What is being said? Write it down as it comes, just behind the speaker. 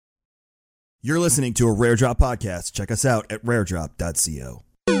You're listening to a Rare Drop podcast. Check us out at raredrop.co.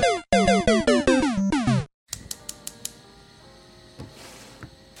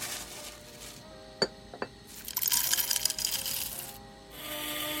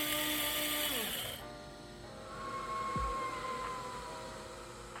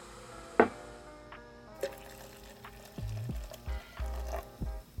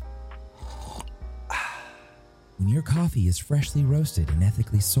 When your coffee is freshly roasted and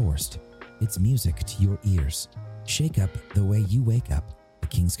ethically sourced, it's music to your ears. Shake up the way you wake up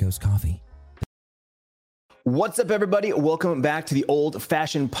at King's Coast Coffee. What's up, everybody? Welcome back to the Old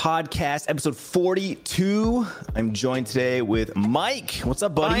Fashioned Podcast, episode 42. I'm joined today with Mike. What's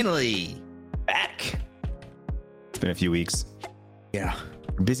up, buddy? Finally. Back. It's been a few weeks. Yeah.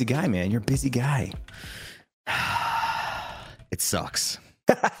 You're a busy guy, man. You're a busy guy. It sucks.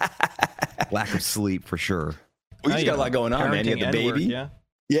 Lack of sleep for sure. Well, you got a lot going on, man. You got the baby. Work,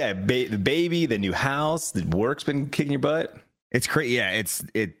 yeah, the baby, the new house, the work's been kicking your butt. It's crazy. Yeah,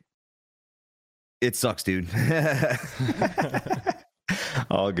 it sucks, dude.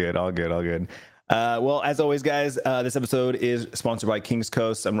 All good. Well, as always, guys, this episode is sponsored by King's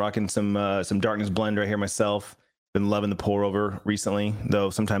Coast. I'm rocking some Darkness Blend right here myself. Been loving the pour over recently, though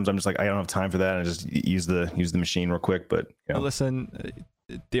sometimes I'm just like, I don't have time for that. I just use the machine real quick. But you know. Listen,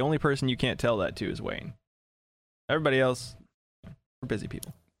 the only person you can't tell that to is Wayne. Everybody else, we're busy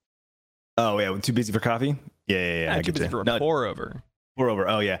people. Oh yeah, too busy for coffee. Yeah. I too busy for a pour over. Pour over.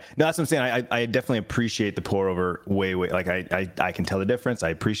 Oh yeah. No, that's what I'm saying. I definitely appreciate the pour over way. Like I can tell the difference. I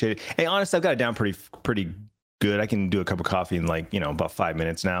appreciate it. Hey, honestly, I've got it down pretty good. I can do a cup of coffee in about 5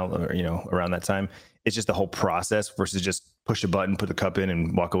 minutes now, or around that time. It's just the whole process versus just push a button, put the cup in,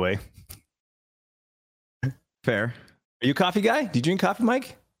 and walk away. Fair. Are you a coffee guy? Do you drink coffee,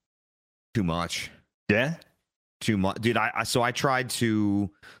 Mike? Too much. Yeah. Too much, dude. I tried to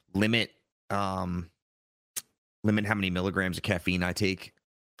limit how many milligrams of caffeine I take.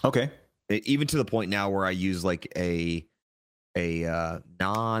 Okay. Even to the point now where I use like a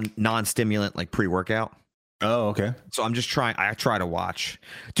non-stimulant like pre-workout. Oh, okay. So I'm just trying. I try to watch,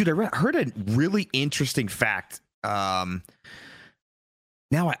 dude. I heard a really interesting fact. Now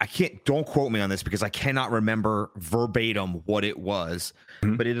I can't. Don't quote me on this because I cannot remember verbatim what it was,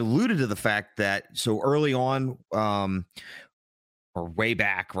 but it alluded to the fact that so early on, or way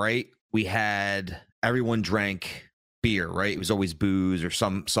back, right? We had everyone drank beer, right? It was always booze or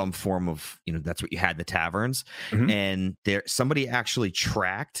some form of that's what you had in the taverns, and somebody actually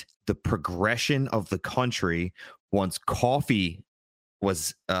tracked the progression of the country once coffee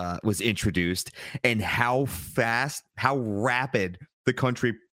was introduced and how rapid the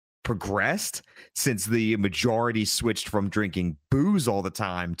country progressed since the majority switched from drinking booze all the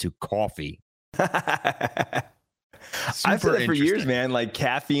time to coffee. I've said that for years, man. Like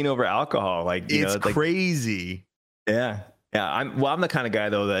caffeine over alcohol. Like it's crazy. Yeah. I'm the kind of guy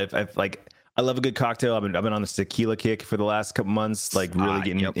though that I love a good cocktail. I've been on this tequila kick for the last couple months, like really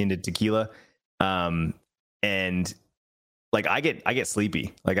getting into tequila. And like I get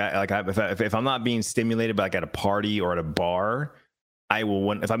sleepy. If I'm not being stimulated by at a party or at a bar, I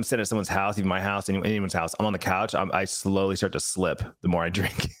will. If I'm sitting at someone's house, even my house, anyone's house, I'm on the couch. I slowly start to slip the more I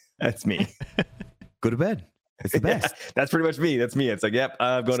drink. That's me. Go to bed. It's the best. Yeah, that's pretty much me. That's me. It's like, yep,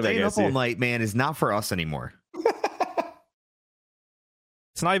 I'm going to bed. Staying up all night, man, is not for us anymore.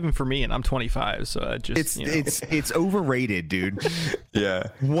 It's not even for me, and I'm 25, so it's overrated, dude. Yeah.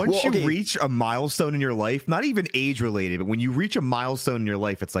 Once you reach a milestone in your life, not even age related, but when you reach a milestone in your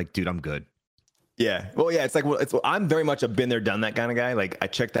life, it's like, dude, I'm good. Yeah. Well, yeah. It's like, I'm very much a been there, done that kind of guy. Like I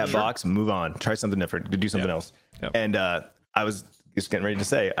check that box, move on, try something different, do something else. Yep. And I was just getting ready to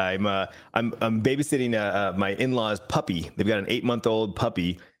say, I'm babysitting my in-laws' puppy. They've got an 8-month-old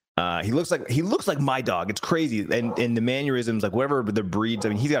puppy. He looks like my dog. It's crazy, and the mannerisms, like whatever the breeds. I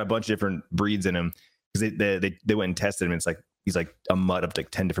mean, he's got a bunch of different breeds in him because they went and tested him. And it's like he's like a mutt up to like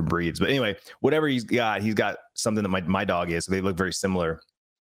 10 different breeds. But anyway, whatever he's got something that my dog is. So they look very similar,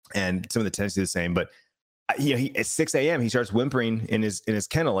 and some of the tendencies are the same. But he at 6 a.m. he starts whimpering in his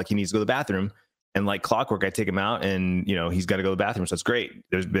kennel like he needs to go to the bathroom. And like clockwork, I take him out, and he's got to go to the bathroom. So it's great.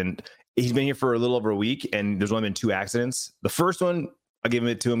 He's been here for a little over a week, and there's only been 2 accidents. The first one, I gave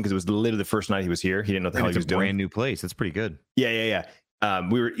it to him because it was literally the first night he was here. He didn't know what the hell he was doing. Brand new place. That's pretty good. Yeah.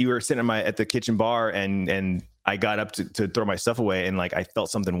 You were sitting at the kitchen bar, and I got up to throw my stuff away, and like I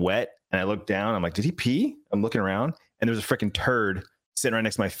felt something wet, and I looked down. I'm like, did he pee? I'm looking around, and there was a freaking turd sitting right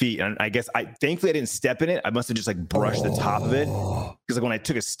next to my feet. And I guess thankfully I didn't step in it. I must have just like brushed the top of it, because like when I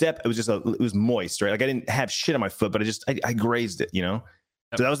took a step, it was moist, right? Like I didn't have shit on my foot, but I grazed it,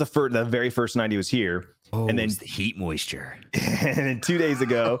 So that was the very first night he was here. Oh, and then the heat moisture. And then 2 days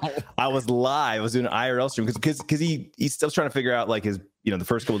ago, I was live. I was doing an IRL stream because he's still trying to figure out like his, the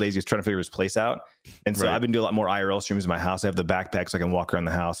first couple of days he was trying to figure his place out. And so I've been doing a lot more IRL streams in my house. I have the backpack so I can walk around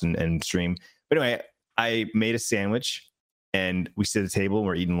the house and stream. But anyway, I made a sandwich and we sit at the table and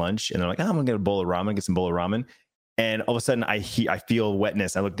we're eating lunch. And I'm like, I'm going to get some bowl of ramen. And all of a sudden I feel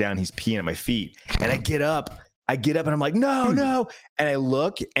wetness. I look down, he's peeing at my feet. And I get up and I'm like, no. And I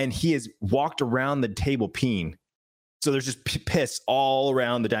look and he has walked around the table peeing. So there's just piss all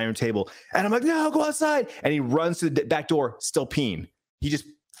around the dining room table. And I'm like, no, go outside. And he runs to the back door, still peeing. He just,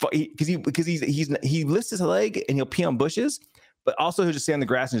 because he lifts his leg and he'll pee on bushes, but also he'll just stay on the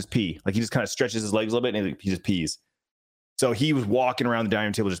grass and just pee. Like he just kind of stretches his legs a little bit and he just pees. So he was walking around the dining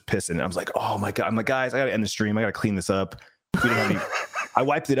room table just pissing. And I was like, oh my God. I'm like, guys, I got to end the stream. I got to clean this up. We didn't have any. I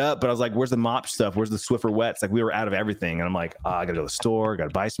wiped it up, but I was like, where's the mop stuff? Where's the Swiffer wets? Like we were out of everything. And I'm like, I gotta go to the store, gotta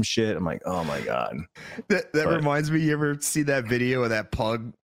buy some shit. I'm like, oh my God. That reminds me, you ever see that video of that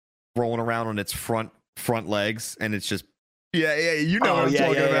pug rolling around on its front legs and it's just what I'm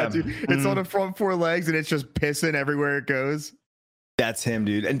talking about, dude. It's on the front four legs and it's just pissing everywhere it goes. That's him,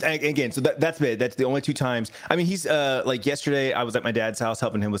 dude. And again, so that's it. That's the only 2 times. I mean, he's like yesterday I was at my dad's house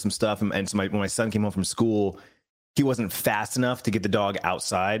helping him with some stuff. And so when my son came home from school, he wasn't fast enough to get the dog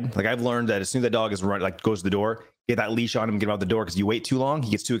outside. Like I've learned that as soon as that dog is goes to the door, get that leash on him and get him out the door. Because you wait too long,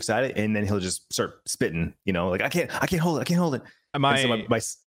 he gets too excited, and then he'll just start spitting. Like I can't hold it. My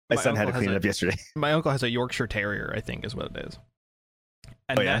son had to clean it up yesterday. My uncle has a Yorkshire Terrier, I think is what it is.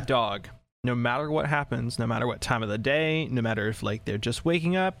 And that dog, no matter what happens, no matter what time of the day, no matter if like they're just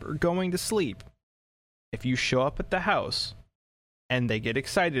waking up or going to sleep, if you show up at the house and they get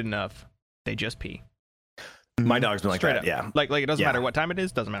excited enough, they just pee. My dog's been like Straight that, up. yeah. Like it doesn't matter what time it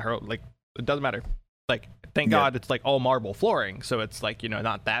is, doesn't matter. Like it doesn't matter. Like thank God it's like all marble flooring, so it's like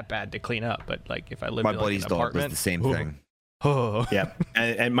not that bad to clean up. But like if I lived in buddy's an dog apartment, was the same thing. Yeah,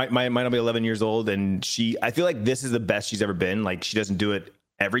 and mine will be 11 years old, and I feel like this is the best she's ever been. Like she doesn't do it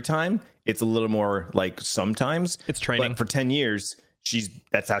every time. It's a little more like sometimes. It's training. But for 10 years,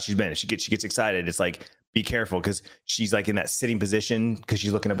 that's how she's been. She gets excited. It's like, be careful because she's like in that sitting position because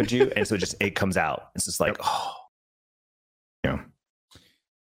she's looking up at you, and so it comes out. It's just like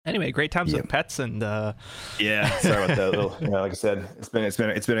Anyway, great times with pets and sorry about that. Like I said, it's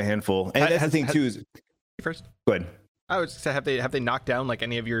been a handful. And that's the thing too is first. Go ahead. I would say, have they knocked down like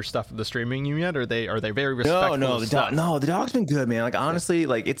any of your stuff in the streaming yet? Or are they very respectful? No, the dog's been good, man. Like honestly,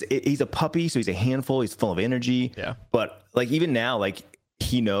 like he's a puppy, so he's a handful. He's full of energy. Yeah. But like even now, like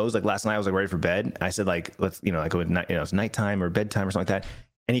he knows. Like last night, I was like ready for bed. And I said like let's like it's nighttime or bedtime or something like that.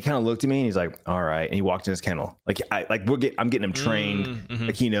 And he kind of looked at me and he's like, all right. And he walked in his kennel. Like I'm getting him trained. Mm-hmm.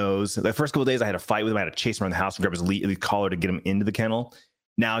 Like he knows. The first couple of days I had a fight with him. I had to chase him around the house and grab his collar to get him into the kennel.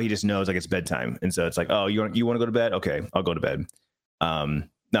 Now he just knows like it's bedtime. And so it's like, oh, you want to go to bed? Okay, I'll go to bed.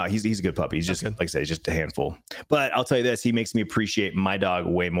 No, he's a good puppy. He's just, like I say, he's just a handful. But I'll tell you this, he makes me appreciate my dog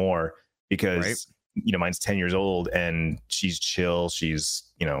way more because, mine's 10 years old and she's chill. She's,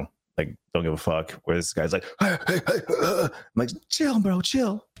 like, don't give a fuck. Where this guy's like, hey. I'm like, chill, bro,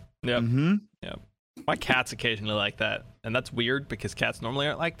 chill. Yeah. Mm-hmm. Yeah. My cat's occasionally like that. And that's weird because cats normally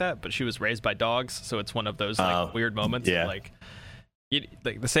aren't like that. But she was raised by dogs. So it's one of those weird moments. Yeah. Like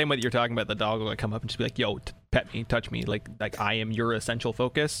the same way that you're talking about, the dog will come up and just be like, yo, pet me, touch me. Like I am your essential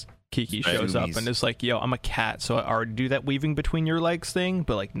focus. Kiki shows up and is like, yo, I'm a cat, so I already do that weaving between your legs thing,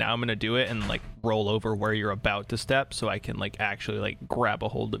 but like now I'm gonna do it and like roll over where you're about to step so I can like actually like grab a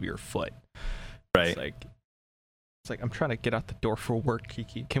hold of your foot. Right. It's like I'm trying to get out the door for work,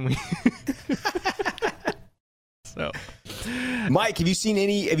 Kiki. Can we So Mike, have you seen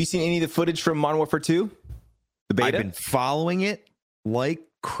any of the footage from Modern Warfare 2? The beta? I've been following it like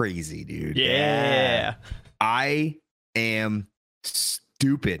crazy, dude. Yeah. I am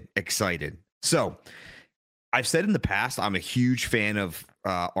stupid excited. So I've said in the past, I'm a huge fan of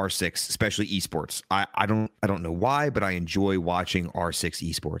R6, especially esports. I don't know why, but I enjoy watching R6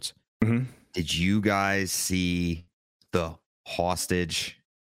 esports. Mm-hmm. Did you guys see the hostage?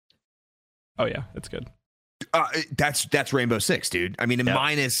 Oh yeah, it's good. That's Rainbow Six, dude. I mean,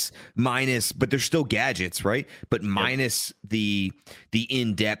 minus, but there's still gadgets, right? But minus the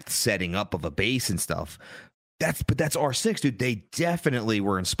in-depth setting up of a base and stuff. That's R6, dude. They definitely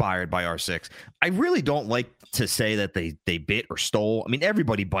were inspired by R6. I really don't like to say that they bit or stole. I mean,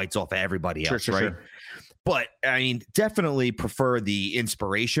 everybody bites off everybody else, right? Sure. But I mean, definitely prefer the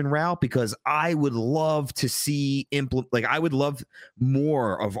inspiration route because I would love to see I would love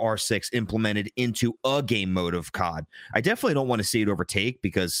more of R6 implemented into a game mode of COD. I definitely don't want to see it overtake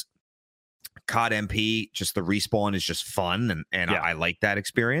because COD MP, just the respawn is just fun, and I like that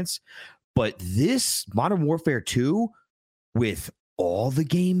experience. But this Modern Warfare 2 with all the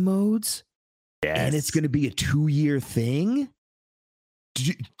game modes, and it's going to be a 2-year thing.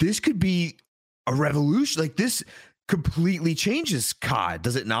 This could be a revolution. Like, this completely changes COD,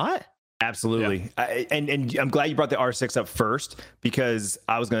 does it not? Absolutely. Yeah. And I'm glad you brought the R6 up first, because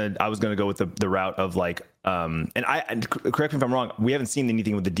I was gonna go with the route of like and correct me if I'm wrong, we haven't seen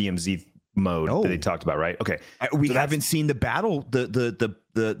anything with the DMZ mode that they talked about, right? Okay. We haven't seen the battle,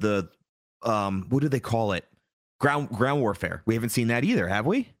 the what do they call it? Ground warfare. We haven't seen that either, have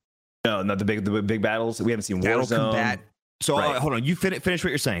we? No, not the big battles. We haven't seen Warzone. So hold on, you finish what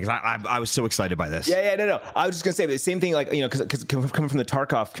you're saying, because I was so excited by this. No. I was just gonna say the same thing, like, you know, because coming from the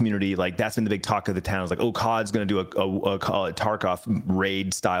Tarkov community, like that's been the big talk of the town. It's like, oh, COD's gonna do a Tarkov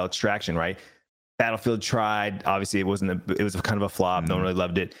raid style extraction, right? Battlefield tried. Obviously, it was kind of a flop. No one really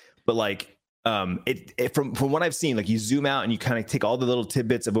loved it. But like, from what I've seen, like you zoom out and you kind of take all the little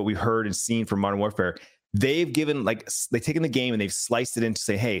tidbits of what we've heard and seen from Modern Warfare. They've taken the game and they've sliced it in to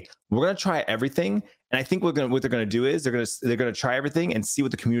say, hey, we're gonna try everything. And I think what they're going to do is they're going to try everything and see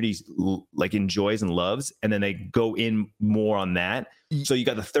what the community like enjoys and loves, and then they go in more on that. So you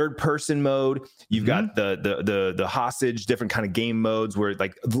got the third person mode, you've got the hostage, different kind of game modes where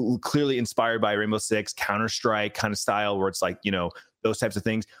like clearly inspired by Rainbow Six, Counter-Strike kind of style, where it's like, you know, those types of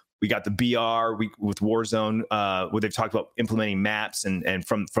things. We got the BR with Warzone, where they've talked about implementing maps and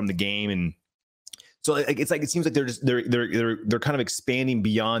from the game. And so it seems like they're kind of expanding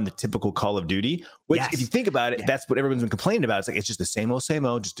beyond the typical Call of Duty, which if you think about it, that's what everyone's been complaining about. It's like, it's just the same old,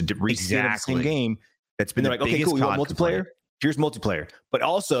 just a reskin of the same game. That's been they're like, okay, cool, you want multiplayer? Here's multiplayer. But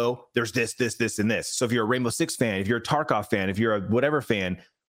also there's this, and this. So if you're a Rainbow Six fan, if you're a Tarkov fan, if you're a whatever fan,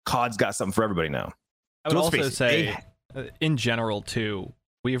 COD's got something for everybody now. I would also say, in general too,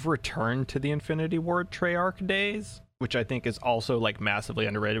 we've returned to the Infinity Ward Treyarch days, which I think is also like massively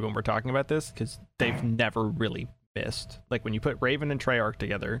underrated when we're talking about this, because they've never really missed. Like when you put Raven and Treyarch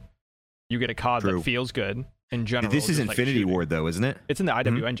together, you get a COD that feels good in general. This is Infinity Ward though, isn't it? It's in the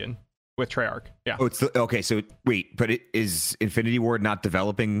IW engine with Treyarch. Yeah. Oh, okay. So wait, but is Infinity Ward not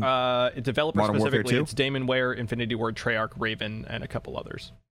developing? Developer specifically, it's Damon Ware, Infinity Ward, Treyarch, Raven, and a couple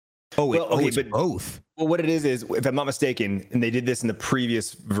others. It's both. Well, what it is, if I'm not mistaken, and they did this in the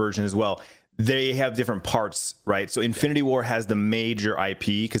previous version as well, they have different parts, right? So Infinity War has the major IP,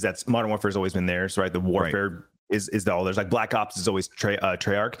 because that's Modern Warfare has always been theirs, right? The Warfare is all theirs. Like Black Ops is always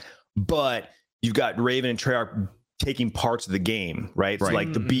Treyarch, but you've got Raven and Treyarch taking parts of the game, right? So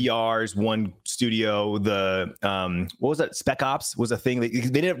like the BR's one studio, the what was that? Spec Ops was a thing.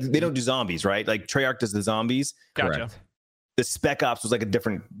 They don't do zombies, right? Like Treyarch does the zombies. Gotcha. Correct. The Spec Ops was like a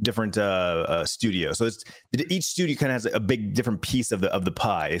different studio. So each studio kind of has a big different piece of the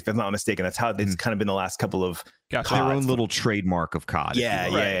pie, if I'm not mistaken. That's how it's kind of been the last couple of their own little trademark of COD.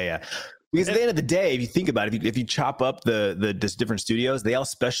 Yeah. Because at the end of the day, if you think about it, if you chop up the different studios, they all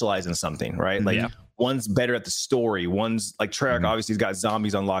specialize in something, right? Like one's better at the story. One's like Treyarch obviously has got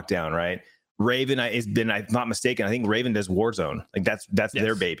zombies on lockdown, right? Raven is been, I'm not mistaken, I think Raven does Warzone. Like that's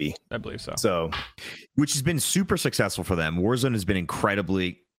their baby. I believe so. So, which has been super successful for them. It has been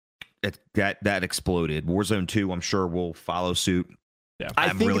incredibly that exploded. Warzone 2, I'm sure, will follow suit. Yeah,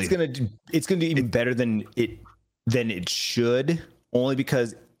 I think it's gonna do even better than it should, only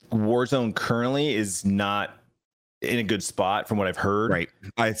because Warzone currently is not in a good spot from what I've heard. Right.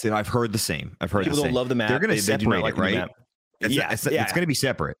 I've heard the same. People don't love the map. They're going to separate it, right? It's going to be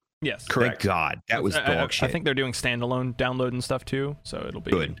separate. Yes, correct. Thank God, that was dog shit. I think they're doing standalone download and stuff too, so it'll be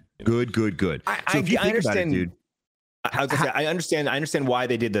good. Good. So if you think about it, dude, I understand why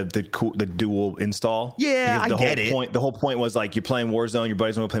they did the dual install. Yeah, I get it. The whole point was like you're playing Warzone, your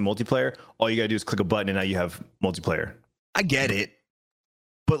buddies want to play multiplayer. All you gotta do is click a button, and now you have multiplayer. I get it,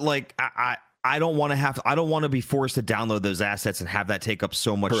 but like I don't want to be forced to download those assets and have that take up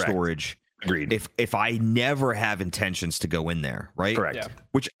so much storage. Agreed. If I never have intentions to go in there, right? Correct. Yeah.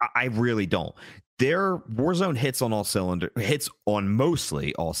 Which I really don't. Their Warzone hits on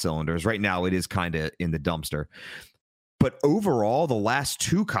mostly all cylinders. Right now, it is kind of in the dumpster. But overall, the last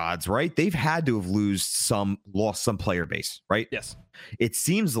two CODs, right? They've had to have lost some player base, right? Yes. It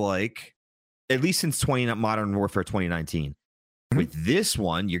seems like, at least since Modern Warfare 2019. With this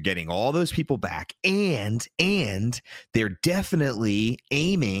one, you're getting all those people back, and they're definitely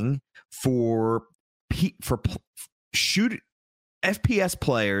aiming for shoot FPS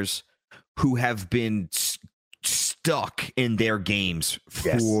players who have been stuck in their games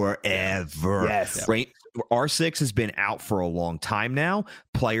forever. Yes. Right? R6 has been out for a long time now.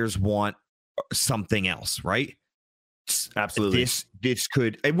 Players want something else, right? Absolutely. This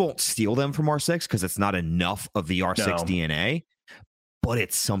could, it won't steal them from R6 because it's not enough of the R6 DNA, but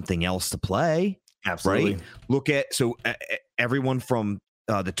it's something else to play. Absolutely. Right? Look at, everyone from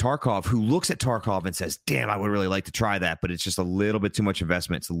the Tarkov who looks at Tarkov and says, damn, I would really like to try that, but it's just a little bit too much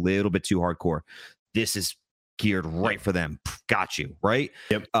investment. It's a little bit too hardcore. This is geared right for them. Got you, right?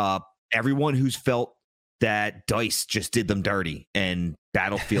 Yep. Everyone who's felt that DICE just did them dirty and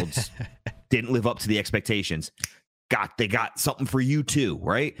Battlefields didn't live up to the expectations, they got something for you too,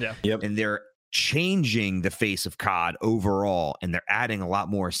 right? Yeah. Yep. And they're changing the face of COD overall, and they're adding a lot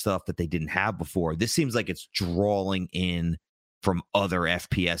more stuff that they didn't have before. This seems like it's drawing in from other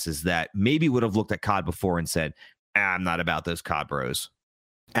FPSs that maybe would have looked at COD before and said, I'm not about those COD bros.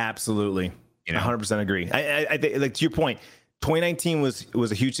 Absolutely. You know? 100% agree. I think, like, to your point, 2019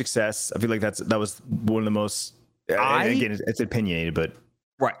 was a huge success. I feel like that was one of the most, again, it's opinionated, but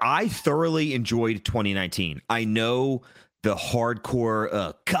right. I thoroughly enjoyed 2019. I know the hardcore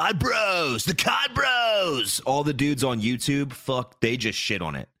the COD bros, all the dudes on YouTube, they just shit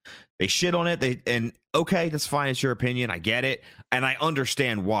on it. They shit on it. And okay, that's fine. It's your opinion. I get it. And I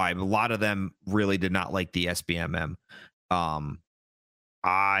understand why. A lot of them really did not like the SBMM.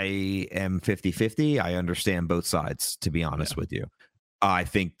 I am 50-50. I understand both sides, to be honest with you. I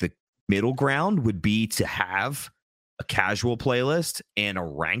think the middle ground would be to have a casual playlist and a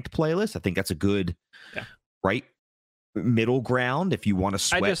ranked playlist. I think that's a good right middle ground if you want to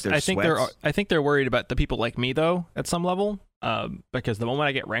sweat. I think they're worried about the people like me though at some level, because the moment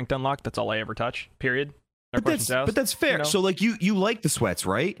I get ranked unlocked, that's all I ever touch. Period. But that's fair. You know? So like you like the sweats,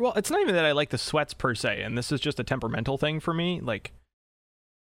 right? Well, it's not even that I like the sweats per se, and this is just a temperamental thing for me. Like,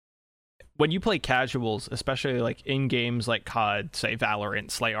 when you play casuals, especially like in games like COD, say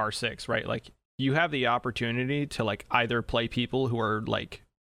Valorant, Slay R6, right? Like, you have the opportunity to like either play people who are like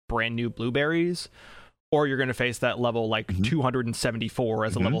brand new blueberries, or you're going to face that level like 274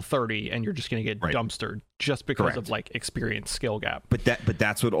 as a level 30, and you're just going to get dumpstered just because of like experience skill gap. But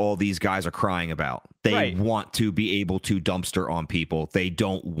that's what all these guys are crying about. They want to be able to dumpster on people. They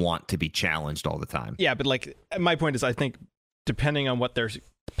don't want to be challenged all the time. Yeah, but like my point is, I think depending on what their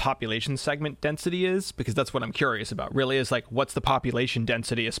population segment density is, because that's what I'm curious about really, is like, what's the population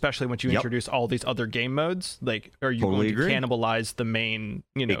density, especially once you introduce all these other game modes? Like, are you going to cannibalize the main,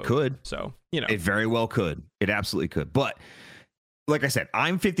 It could. So, it very well could. It absolutely could. But like I said,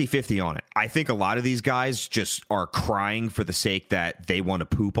 I'm 50-50 on it. I think a lot of these guys just are crying for the sake that they want to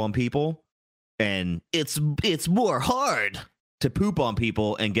poop on people, and it's more hard to poop on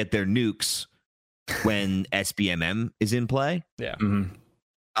people and get their nukes when SBMM is in play. Yeah.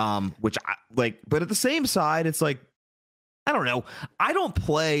 Which I like, but at the same side, it's like, I don't know. I don't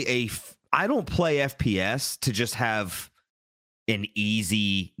play FPS to just have an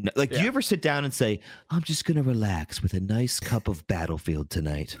easy, like, do you ever sit down and say, I'm just going to relax with a nice cup of Battlefield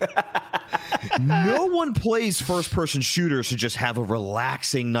tonight? No one plays first person shooters to just have a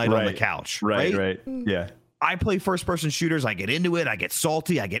relaxing night on the couch. Right. Yeah. I play first person shooters. I get into it. I get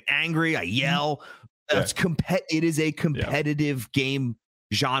salty. I get angry. I yell. It is a competitive game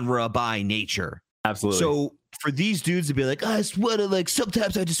genre by nature. Absolutely. So for these dudes to be like, I just want to, like,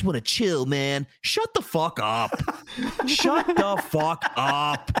 sometimes I just want to chill, man. Shut the fuck up. Shut the fuck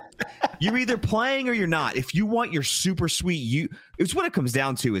up. You're either playing or you're not. If you want your super sweet, it's what it comes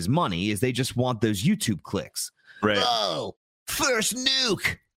down to is money, is they just want those YouTube clicks. Right. Oh, first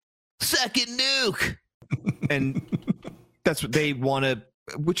nuke, second nuke. And that's what they want to,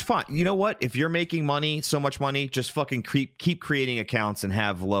 which fine. You know what? If you're making money, so much money, just fucking keep creating accounts and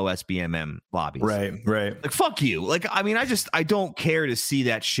have low SBMM lobbies. Right. Like, fuck you. Like, I mean, I don't care to see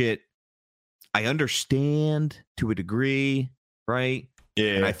that shit. I understand to a degree, right?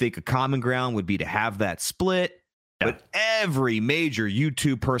 Yeah. And I think a common ground would be to have that split. Yeah. But every major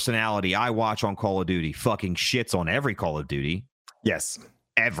YouTube personality I watch on Call of Duty fucking shits on every Call of Duty. Yes.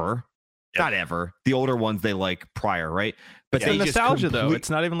 Ever. Yep. Not ever. The older ones they like prior, right? But it's the nostalgia, though. It's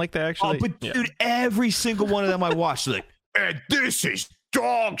not even like they actually. Oh, but dude, every single one of them I watched, like, and this is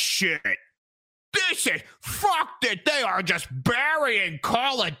dog shit. This is fuck that. They are just burying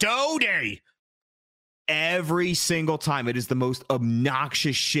Call of Duty. Every single time, it is the most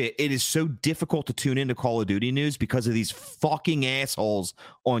obnoxious shit. It is so difficult to tune into Call of Duty news because of these fucking assholes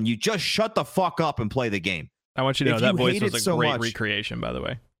on you. Just shut the fuck up and play the game. I want you to know that voice was a great recreation, by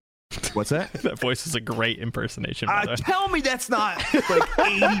the What's that? That voice is a great impersonation. Tell me that's not like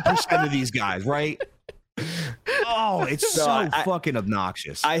 80% of these guys, right? Oh, it's so fucking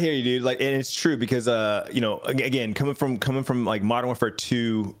obnoxious. I hear you, dude. Like, and it's true because, again, coming from like Modern Warfare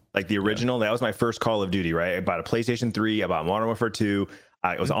 2, like the original, that was my first Call of Duty, right? I bought a PlayStation 3, I bought Modern Warfare 2.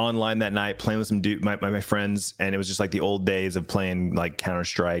 I was online that night playing with some my friends, and it was just like the old days of playing like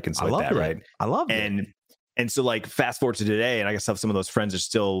Counter-Strike and stuff like that, right? I love it. And so like fast forward to today, and I guess some of those friends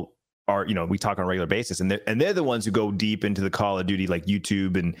are we talk on a regular basis, and they're the ones who go deep into the Call of Duty like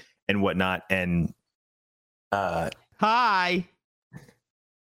YouTube and whatnot. And hi,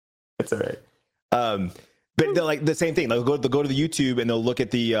 that's all right. But they're like the same thing. They'll go to the YouTube and they'll look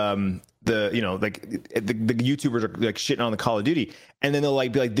at the YouTubers are like shitting on the Call of Duty, and then they'll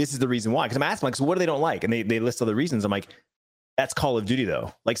like be like, this is the reason why. Because I'm asking like, so what do they don't like? And they list other reasons. I'm like, that's Call of Duty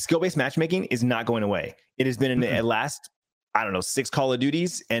though. Like skill-based matchmaking is not going away. It has been in the last, I don't know, 6 Call of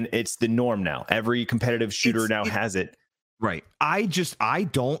Duties, and it's the norm now. Every competitive shooter has it. Right. I just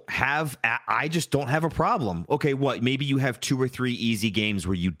don't have a problem. Okay, what? Maybe you have 2 or 3 easy games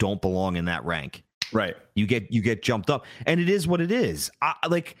where you don't belong in that rank. Right. You get jumped up, and it is what it is.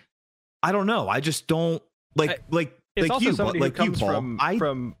 I don't know. I just don't like it's like also you, somebody like who you, comes Paul.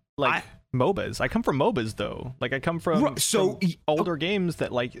 from MOBAs. I come from MOBAs though. Like I come from older games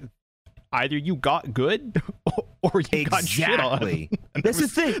that like either you got good or you got shit on. That's the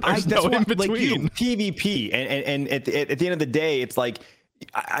thing. That's in between. Like you, PvP, and at the end of the day, it's like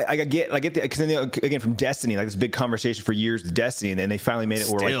I get because again from Destiny, like this big conversation for years with Destiny, and then they finally made it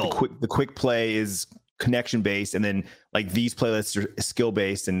where like the quick play is connection based, and then like these playlists are skill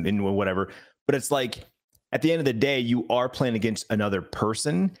based and whatever. But it's like at the end of the day, you are playing against another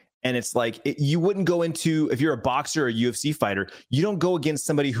person. And it's like you wouldn't go into, if you're a boxer or a UFC fighter, you don't go against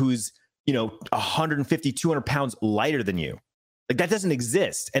somebody who's 150, 200 pounds lighter than you. Like that doesn't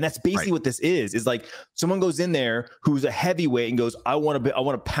exist. And that's basically what this is like someone goes in there who's a heavyweight and goes, I want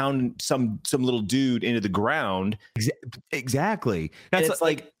to pound some little dude into the ground. Exactly. That's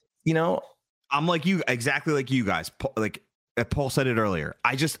like, I'm like you, exactly like you guys. Like Paul said it earlier.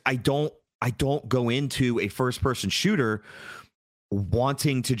 I don't go into a first person shooter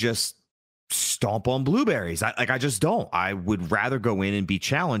wanting to just stomp on blueberries. I just don't. I would rather go in and be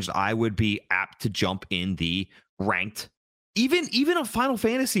challenged. I would be apt to jump in the ranked. Even a Final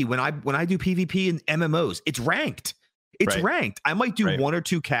Fantasy, when I do PvP and MMOs, it's ranked. It's ranked. I might do 1 or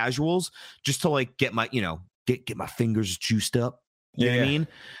 2 casuals just to like get my get my fingers juiced up. You know what I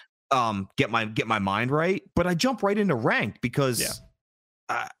mean? Get my mind right. But I jump right into ranked because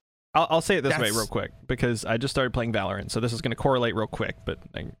I'll say it this way real quick, because I just started playing Valorant, so this is going to correlate real quick. But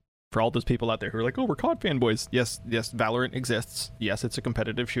for all those people out there who are like, "Oh, we're COD fanboys," yes, Valorant exists. Yes, it's a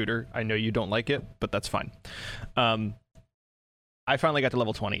competitive shooter. I know you don't like it, but that's fine. I finally got to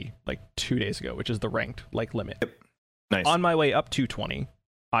level 20 like 2 days ago, which is the ranked like limit. Yep. Nice. On my way up to 20,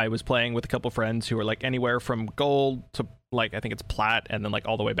 I was playing with a couple friends who were like anywhere from gold to like I think it's plat, and then like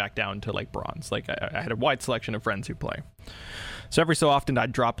all the way back down to like bronze. Like I had a wide selection of friends who play. So every so often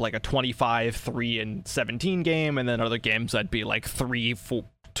I'd drop like a 25, 3, and 17 game, and then other games I'd be like 3, 4,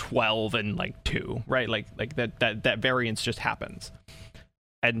 12, and like 2, right? Like that variance just happens.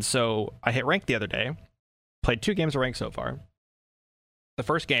 And so I hit rank the other day, played 2 games of rank so far. The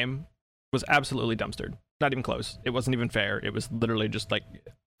first game was absolutely dumpstered. Not even close. It wasn't even fair. It was literally just like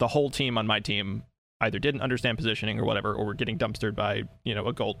the whole team on my team either didn't understand positioning or whatever, or were getting dumpstered by,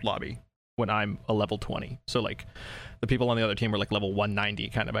 a gold lobby when I'm a level 20. So like the people on the other team were like level 190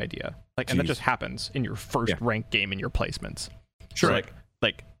 kind of idea. Like, and that just happens in your first ranked game in your placements. Sure. So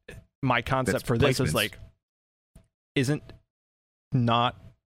like my concept for this is like, isn't not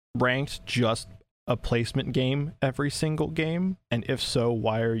ranked just a placement game every single game? And if so,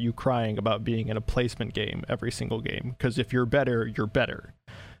 why are you crying about being in a placement game every single game? Because if you're better, you're better.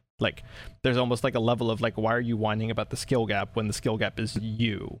 Like there's almost like a level of like, why are you whining about the skill gap when the skill gap is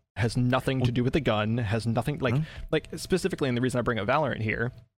you? Has nothing to do with the gun, has nothing like specifically, and the reason I bring up Valorant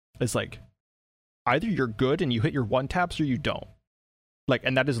here is like either you're good and you hit your one taps or you don't. Like,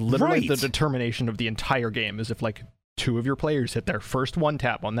 and that is literally the determination of the entire game, is if like 2 of your players hit their first one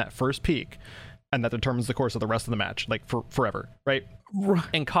tap on that first peak, and that determines the course of the rest of the match, like for forever, right?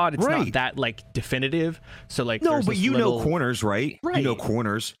 In COD, it's not that like definitive. So like, no, but know corners, right? You know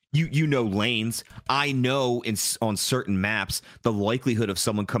corners. You know lanes. I know on certain maps, the likelihood of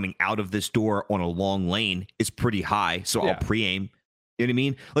someone coming out of this door on a long lane is pretty high. So I'll pre-aim. You know what I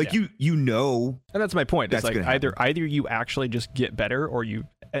mean? Like you know, and that's my point. It's like either you actually just get better, or you.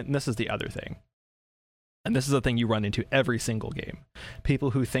 And this is the other thing. And this is a thing you run into every single game.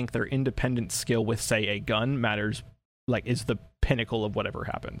 People who think their independent skill with, say, a gun matters, like, is the pinnacle of whatever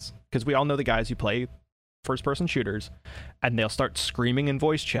happens. Because we all know the guys who play first-person shooters, and they'll start screaming in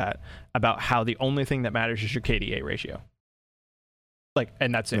voice chat about how the only thing that matters is your KDA ratio. Like,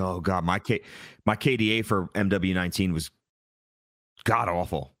 and that's it. Oh, God, my KDA for MW19 was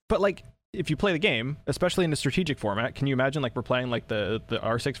god-awful. But, like, if you play the game, especially in the strategic format, can you imagine like we're playing like the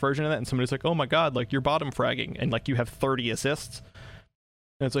R6 version of that, and somebody's like, oh my god, like you're bottom fragging, and like you have 30 assists,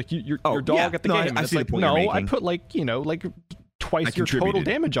 and it's like your dog at the game. I it's see like, the point no, you're I making. put like like twice your total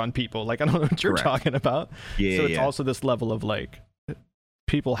damage on people. Like I don't know what you're talking about. Yeah, so it's also this level of like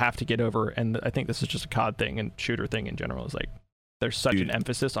people have to get over, and I think this is just a COD thing and shooter thing in general. Is like there's such an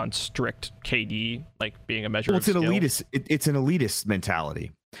emphasis on strict KD, like being a measure. Well, it's an elitist. It's an elitist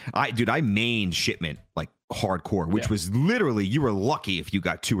mentality. I mained shipment like hardcore, which was literally you were lucky if you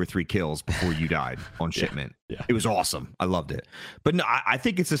got 2 or 3 kills before you died on shipment. Yeah. It was awesome. I loved it. But no, I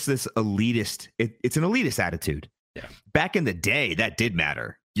think it's just this elitist. It's an elitist attitude. Yeah. Back in the day, that did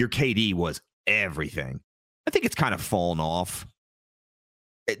matter. Your KD was everything. I think it's kind of fallen off.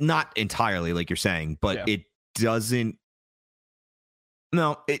 Not entirely, like you're saying, but it doesn't.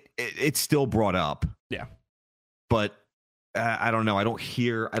 No, it's still brought up. Yeah, but I don't know. I don't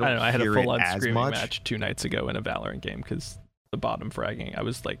hear. I don't know. I had a full-on screaming much. match 2 nights ago in a Valorant game because the bottom fragging. I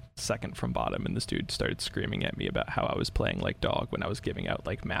was like second from bottom, and this dude started screaming at me about how I was playing like dog when I was giving out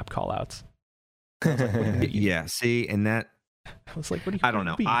like map callouts. Yeah. See, and that. I was like, what do you? I don't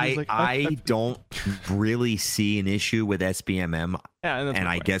know. I don't really see an issue with SBMM, and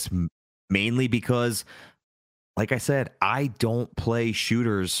I guess mainly because, like I said, I don't play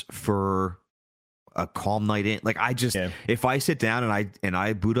shooters for a calm night in. Like I just, if I sit down and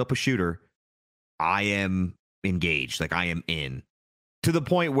I boot up a shooter, I am engaged. Like I am in to the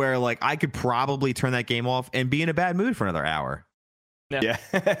point where like I could probably turn that game off and be in a bad mood for another hour. Yeah.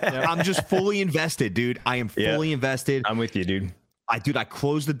 I'm just fully invested, dude. I am fully invested. I'm with you, dude. I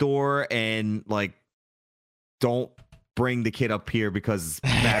close the door and like don't bring the kid up here because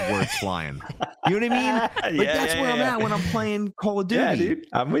bad words flying. You know what I mean? Like that's where I'm at when I'm playing Call of Duty. Yeah, dude.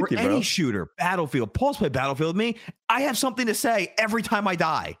 I'm with you, bro. Any shooter, Battlefield. Paul's played Battlefield with me. I have something to say every time I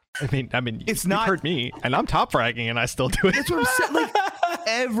die. I mean, it's you've not heard me, and I'm top fragging, and I still do it. That's what I'm saying. Like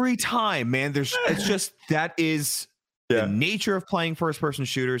every time, man. It's just that is the nature of playing first-person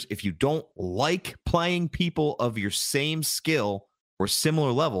shooters. If you don't like playing people of your same skill or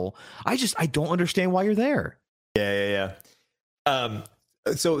similar level, I don't understand why you're there. Yeah.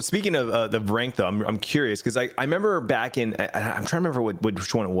 So speaking of the rank, though, I'm curious because I remember back in I'm trying to remember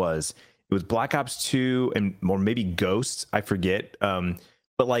which one it was. It was Black Ops 2 or maybe Ghosts. I forget.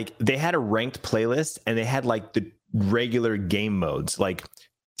 But like they had a ranked playlist and they had like the regular game modes like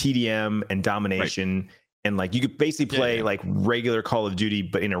TDM and Domination. Right. And like you could basically play like regular Call of Duty,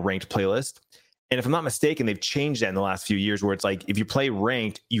 but in a ranked playlist. And if I'm not mistaken, they've changed that in the last few years where it's like if you play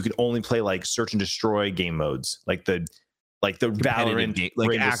ranked, you can only play like search and destroy game modes, like the Valorant game, like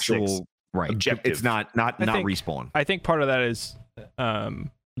Rainbow actual Six objective. It's not respawn. I think part of that is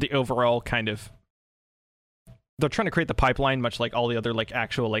the overall kind of they're trying to create the pipeline, much like all the other like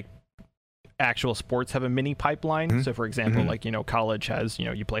actual sports have a mini pipeline. Mm-hmm. So for example, like, college has,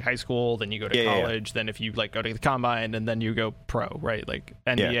 you play high school, then you go to college, then if you like go to the combine and then you go pro, right? Like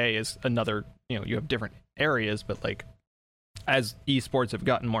NBA is another, you have different areas, but like as esports have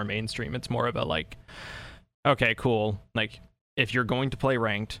gotten more mainstream, it's more of a like, okay, cool. Like if you're going to play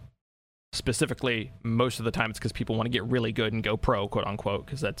ranked, specifically most of the time it's because people want to get really good and go pro, quote unquote,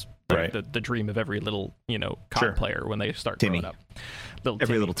 because that's like the dream of every little, COD player when they start growing up.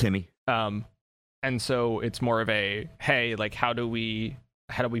 Little Timmy. And so it's more of a, hey, like how do we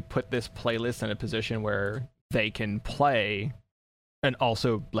put this playlist in a position where they can play and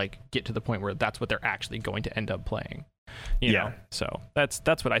also like get to the point where that's what they're actually going to end up playing. You know? So that's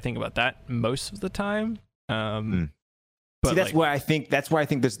what I think about that most of the time. But see, that's where I think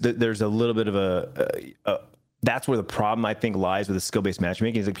there's a little bit of a that's where the problem I think lies with the skill-based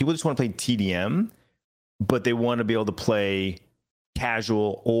matchmaking is like people just want to play TDM, but they want to be able to play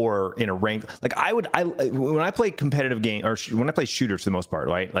casual or in a ranked. Like when I play competitive game or when I play shooters for the most part,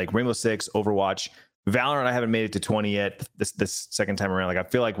 right? Like Rainbow Six, Overwatch, Valorant, I haven't made it to 20 yet. This second time around, like I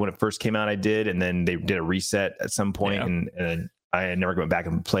feel like when it first came out, I did, and then they did a reset at some point, and I never went back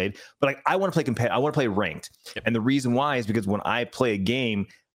and played. But like I want to play competitive. I want to play ranked, and the reason why is because when I play a game,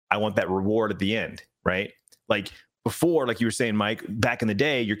 I want that reward at the end, right? Like before, like you were saying, Mike, back in the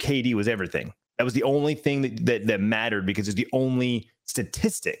day, your KD was everything. That was the only thing that mattered because it's the only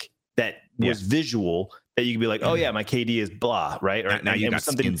statistic that was visual that you could be like, oh yeah, my KD is blah, right? Or now you got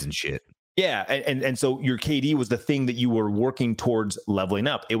skins and shit. Yeah, and so your KD was the thing that you were working towards leveling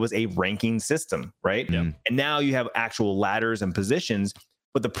up. It was a ranking system, right? Yeah. And now you have actual ladders and positions.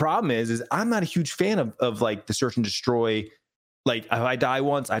 But the problem is I'm not a huge fan of like the search and destroy. Like if I die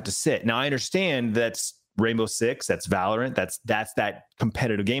once, I have to sit. Now I understand that's Rainbow Six, that's Valorant, that's that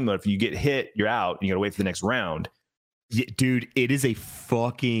competitive game mode. If you get hit, you're out, and you gotta wait for the next round. Yeah, dude, it is a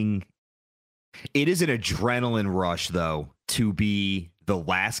fucking It is an adrenaline rush, though, to be the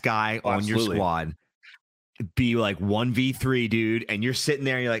last guy on your squad. Be like 1v3, dude, and you're sitting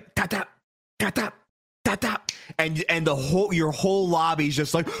there and you're like, tap, tap, tap, tap, tap, tap. And your whole lobby's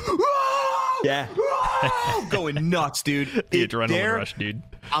just like, yeah, going nuts, dude. The adrenaline rush, dude.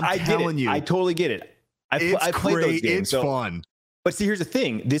 I'm telling you. I totally get it. I played those games. It's fun. But see, here's the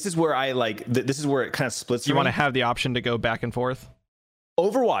thing. This is where I like. This is where it kind of splits. You want to have the option to go back and forth.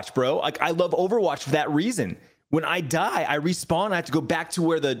 Overwatch, bro. Like I love Overwatch for that reason. When I die, I respawn. I have to go back to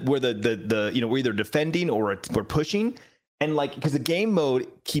where the we're either defending or we're pushing, and like because the game mode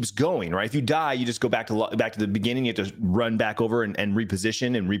keeps going, right? If you die, you just go back to the beginning. You have to run back over and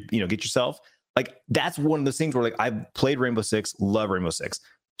reposition and get yourself. Like that's one of those things where like I've played Rainbow Six, love Rainbow Six.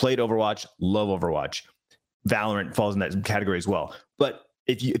 Played Overwatch, love Overwatch. Valorant falls in that category as well. But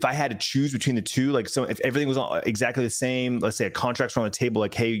if I had to choose between the two, like so if everything was exactly the same, let's say a contract's on the table,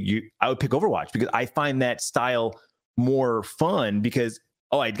 like, hey, I would pick Overwatch because I find that style more fun because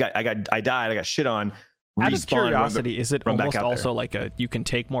I died, I got shit on. Out of curiosity, is it almost also like you can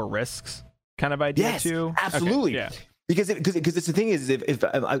take more risks kind of idea too? Absolutely. Okay, yeah. Because it's the thing is if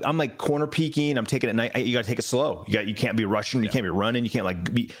I'm like corner peeking, I'm taking it at night, you got to take it slow. You can't be rushing, you can't be running, you can't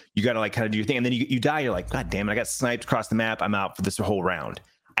you got to like kind of do your thing, and then you die. You're like, God damn it, I got sniped across the map. I'm out for this whole round.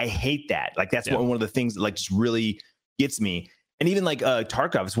 I hate that. Like that's one of the things that like just really gets me. And even like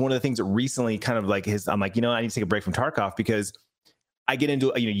Tarkov is one of the things that recently kind of like I'm like, I need to take a break from Tarkov because I get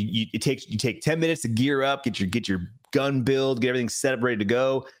into you take 10 minutes to gear up, get your gun build, get everything set up, ready to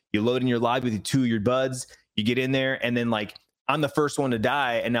go. You load in your lobby with two of your buds. You get in there, and then like I'm the first one to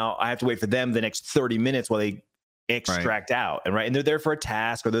die, and now I have to wait for them the next 30 minutes while they extract out. And they're there for a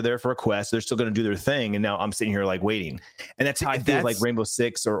task or they're there for a quest. They're still going to do their thing, and now I'm sitting here like waiting. And that's how I feel like Rainbow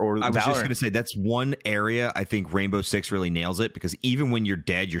Six or I was Valorant. just going to say that's one area I think Rainbow Six really nails it because even when you're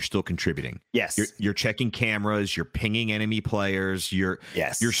dead, you're still contributing. Yes, you're checking cameras, you're pinging enemy players, you're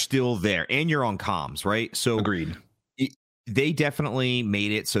still there, and you're on comms, right? So agreed. They definitely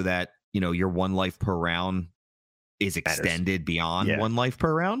made it so that your 1 life per round is extended beyond 1 life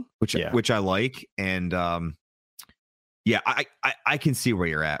per round, which I like. And I can see where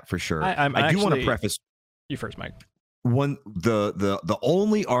you're at for sure. I do want to preface you first, Mike. The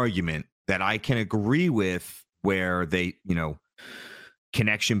only argument that I can agree with where they,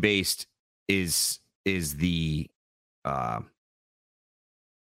 connection based is the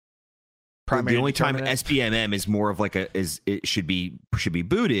the only time SPMM is more of like it should be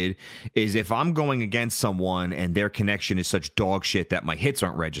booted is if I'm going against someone and their connection is such dog shit that my hits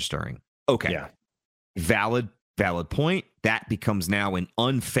aren't registering. Okay. Yeah. Valid point. That becomes now an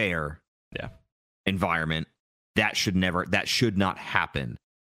unfair environment. That should not happen.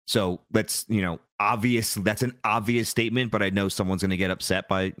 So that's that's an obvious statement, but I know someone's gonna get upset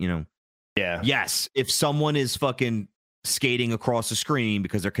by yes, if someone is fucking skating across the screen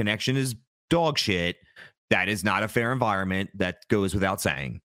because their connection is dog shit, that is not a fair environment. That goes without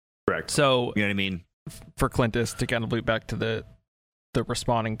saying. Correct. So you know what I mean? For Clintus, to kind of loop back to the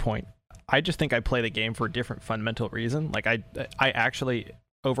respawning point, I just think I play the game for a different fundamental reason. Like I actually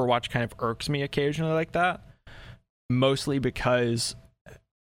Overwatch kind of irks me occasionally like that, mostly because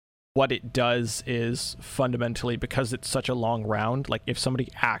what it does is fundamentally, because it's such a long round, like if somebody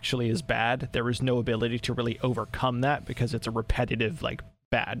actually is bad, there is no ability to really overcome that because it's a repetitive like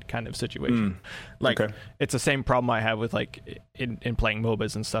bad kind of situation. It's the same problem I have with like in playing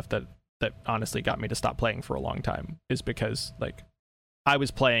MOBAs and stuff that honestly got me to stop playing for a long time, is because like I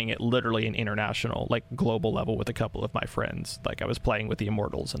was playing at literally an international, like global level with a couple of my friends. Like I was playing with the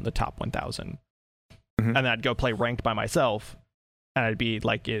Immortals in the top 1000. And then I'd go play ranked by myself and I'd be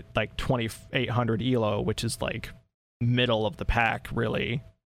like at like 2800 elo, which is like middle of the pack really.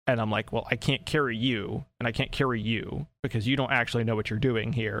 And I'm like, well, I can't carry you and I can't carry you because you don't actually know what you're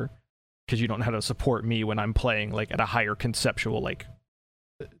doing here, because you don't know how to support me when I'm playing like at a higher conceptual, like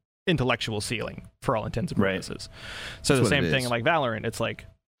intellectual ceiling for all intents and purposes. So that's the same thing in like Valorant. It's like,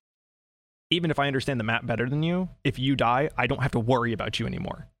 even if I understand the map better than you, if you die, I don't have to worry about you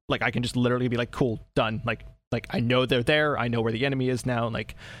anymore. Like I can just literally be like, cool, done. Like I know they're there. I know where the enemy is now.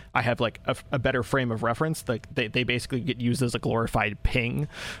 Like I have like a better frame of reference. Like they basically get used as a glorified ping.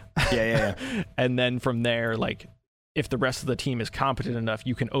 Yeah. And then from there, like if the rest of the team is competent enough,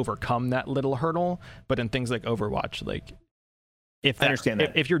 you can overcome that little hurdle. But in things like Overwatch, like if I understand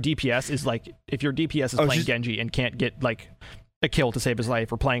that. If your DPS is playing Genji and can't get like a kill to save his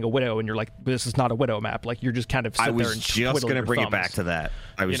life, or playing a Widow and you're like, this is not a Widow map, like you're just kind of sit there and just going to bring it back to that.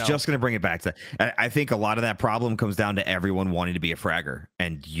 I think a lot of that problem comes down to everyone wanting to be a fragger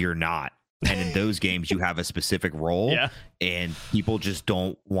and you're not. And in those games, you have a specific role, and people just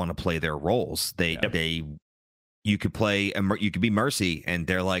don't want to play their roles. You could play, you could be Mercy, and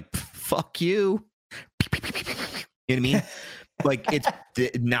they're like, "Fuck you." You know what I mean? Like, it's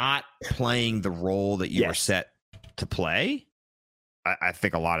not playing the role that you were set to play. I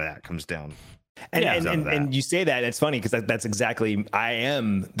think a lot of that comes down. And you say that, and it's funny because that's exactly, I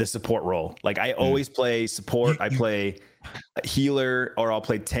am the support role. Like, I always play support. I play healer, or I'll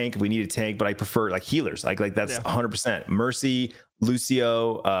play tank if we need a tank, but I prefer like healers. Like that's 100%. Mercy,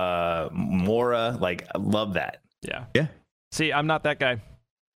 Lucio, Mora. Like, I love that. Yeah. See, I'm not that guy.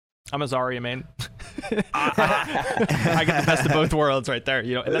 I'm a Zarya main. I get the best of both worlds right there.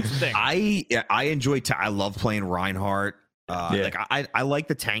 You know, and that's the thing. I enjoy. I love playing Reinhardt. Like I like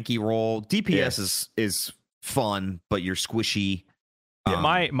the tanky role. DPS is fun, but you're squishy.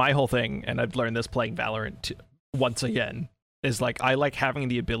 My whole thing, and I've learned this playing Valorant once again, is like I like having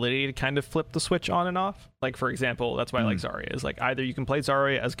the ability to kind of flip the switch on and off. Like, for example, that's why I like Zarya. Is like either you can play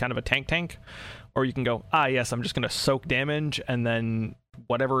Zarya as kind of a tank, or you can go, yes, I'm just gonna soak damage, and then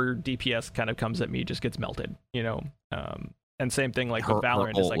whatever DPS kind of comes at me just gets melted. You know. And same thing like with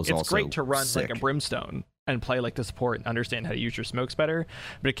Valorant is like it's great to run like a Brimstone and play like the support and understand how to use your smokes better,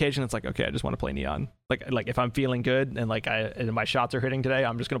 but occasionally it's like, okay, I just want to play Neon. Like if I'm feeling good and like and my shots are hitting today,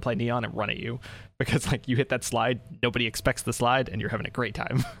 I'm just gonna play Neon and run at you, because like you hit that slide, nobody expects the slide, and you're having a great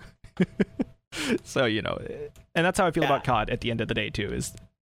time. So, you know, and that's how I feel about COD at the end of the day too. Is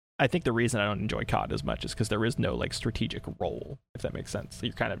I think the reason I don't enjoy COD as much is because there is no like strategic role, if that makes sense. So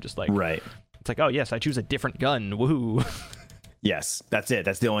you're kind of just like, right. It's like, oh yes, I choose a different gun. Woohoo. Yes, that's it.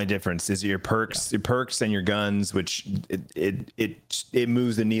 That's the only difference is your perks and your guns, which it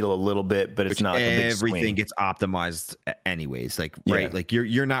moves the needle a little bit, but it's not like a big swing. Everything gets optimized anyways. Like like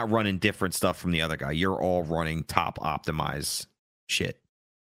you're not running different stuff from the other guy. You're all running top optimized shit.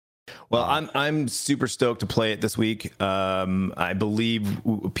 Well, I'm super stoked to play it this week. I believe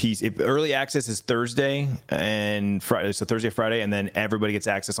early access is Thursday and Friday, so Thursday, Friday, and then everybody gets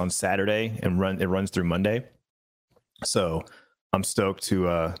access on Saturday, and it runs through Monday. So I'm stoked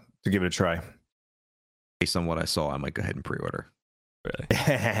to give it a try. Based on what I saw, I might go ahead and pre-order. Really?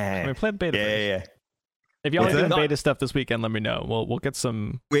 I mean, play the beta. Yeah. If y'all are doing beta stuff this weekend, let me know. We'll get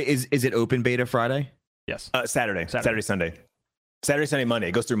some. Wait, is it open beta Friday? Yes. Saturday, Sunday. Saturday, Sunday, Monday.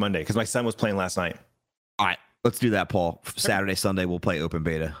 It goes through Monday because my son was playing last night. All right, let's do that, Paul. Saturday, Sunday, we'll play open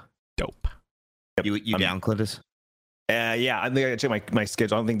beta. Dope. Yep. You down, Clintus? Yeah, I think I gotta check my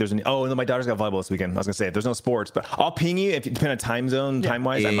schedule. I don't think there's any. Oh, no, my daughter's got volleyball this weekend. I was gonna say there's no sports, but I'll ping you if you depend on time zone, time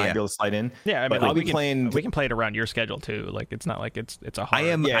wise. I might be able to slide in. Yeah, I mean, I'll be playing. We can play it around your schedule too. Like it's not like it's a hard.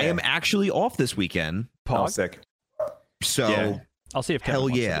 I am actually off this weekend. Paul, sick. So I'll see if Kevin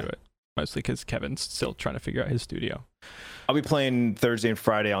wants to do it. Mostly because Kevin's still trying to figure out his studio. I'll be playing Thursday and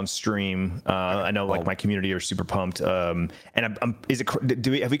Friday on stream. I know like my community are super pumped. And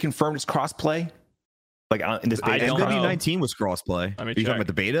have we confirmed it's crossplay? Like in this beta? MW19 was crossplay. Are you talking about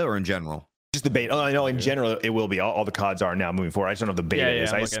the beta or in general? Just the beta. Oh, I know in general it will be. All the CODs are now moving forward. I just don't know if the beta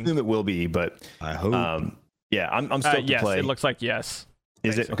is. I assume it will be, but I hope. I'm stoked to play. It looks like yes.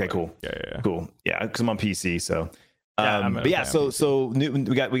 Is it? Okay, cool. Yeah. Cool. Yeah, because I'm on PC, so. So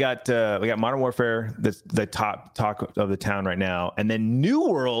we got Modern Warfare, the top talk of the town right now, and then New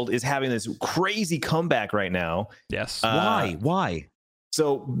World is having this crazy comeback right now. Yes. Why?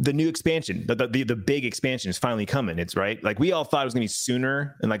 So the new expansion, the big expansion is finally coming. It's right. Like we all thought it was gonna be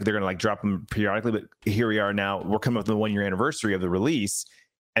sooner, and like they're gonna like drop them periodically, but here we are now. We're coming up with the 1 year anniversary of the release,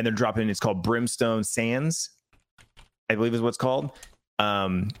 and they're dropping. It's called Brimstone Sands, I believe is what it's called.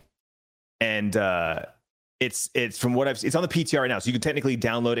 It's from what I've seen, it's on the PTR right now. So you can technically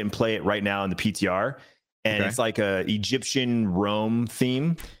download it and play it right now in the PTR. And it's like a Egyptian Rome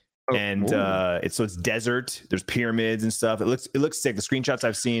theme. And it's desert. There's pyramids and stuff. It looks sick. The screenshots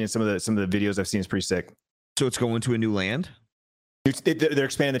I've seen and some of the videos I've seen is pretty sick. So it's going to a new land? They're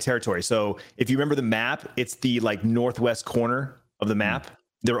expanding the territory. So if you remember the map, it's the like northwest corner of the map.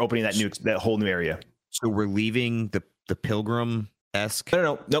 They're opening that whole new area. So we're leaving the Pilgrim-esque.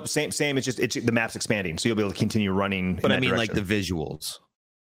 No. Nope. Same. It's the map's expanding, so you'll be able to continue running. But I mean, like the visuals.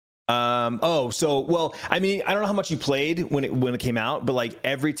 I mean, I don't know how much you played when it came out, but like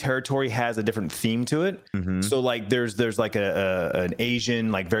every territory has a different theme to it. Mm-hmm. So like there's like an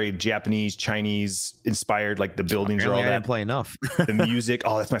Asian, like very Japanese, Chinese inspired, like the buildings are all that. I didn't play enough. The music,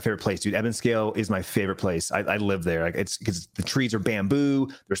 that's my favorite place, dude. Ebonscale is my favorite place. I live there. Like it's because the trees are bamboo.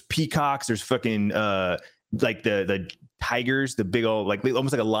 There's peacocks. There's fucking like the tigers, the big old like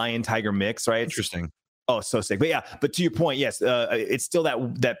almost like a lion tiger mix, right? Interesting. Oh, so sick. But to your point, yes, it's still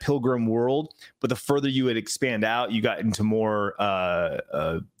that pilgrim world, but the further you would expand out, you got into more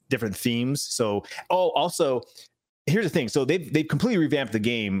different themes. So, also, here's the thing. So they've completely revamped the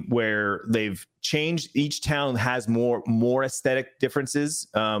game where they've changed. Each town has more aesthetic differences.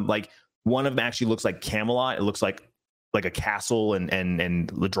 Like one of them actually looks like Camelot. It looks like a castle and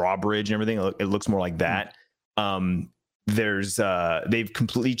the drawbridge and everything. It looks more like that. They've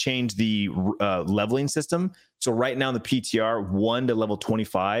completely changed the leveling system. So right now in the PTR, 1 to level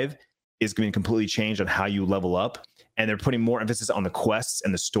 25 is going to be completely changed on how you level up. And they're putting more emphasis on the quests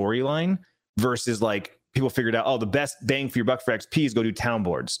and the storyline versus like people figured out, the best bang for your buck for XP is go do town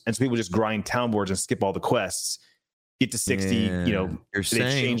boards. And so people just grind town boards and skip all the quests, get to 60, You're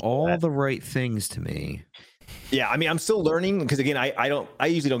saying all the right things to me. Yeah, I mean, I'm still learning because again, I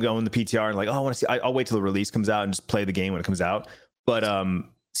usually don't go in the PTR and like, I want to see. I'll wait till the release comes out and just play the game when it comes out. But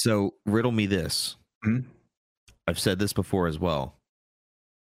so riddle me this. Mm-hmm. I've said this before as well.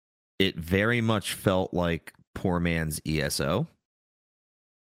 It very much felt like poor man's ESO.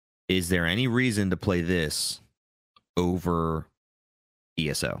 Is there any reason to play this over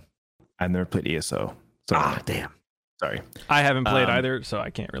ESO? I've never played ESO. So Damn. Sorry. I haven't played either, so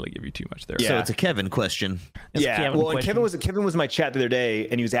I can't really give you too much there. Yeah. So it's a Kevin question. Kevin was in my chat the other day,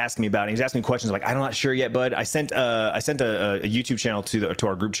 and he was asking me about it. He was asking me questions like, I'm not sure yet, bud. I sent a YouTube channel to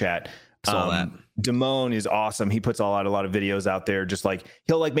our group chat. Saw that. Damone is awesome. He puts a lot of videos out there. Just like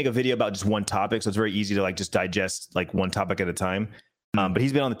he'll like make a video about just one topic, so it's very easy to like just digest like one topic at a time. But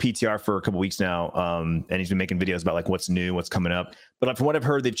he's been on the PTR for a couple weeks now, and he's been making videos about like what's new, what's coming up. But from what I've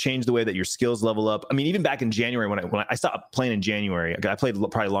heard, they've changed the way that your skills level up. I mean, even back in January when I stopped playing in January, I played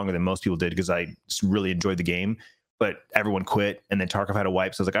probably longer than most people did because I just really enjoyed the game. But everyone quit, and then Tarkov had a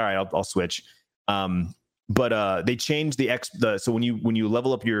wipe, so I was like, all right, I'll switch. But they changed so when you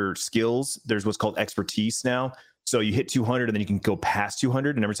level up your skills, there's what's called expertise now. So you hit 200, and then you can go past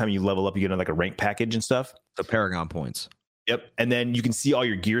 200, and every time you level up, you get like a rank package and stuff. The Paragon points. Yep. And then you can see all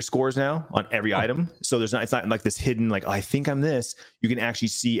your gear scores now on every item. So it's not like this hidden, like, I think I'm this. You can actually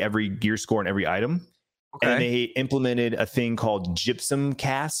see every gear score on every item. Okay. And they implemented a thing called gypsum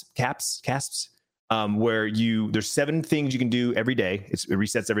casps, where there's 7 things you can do every day. It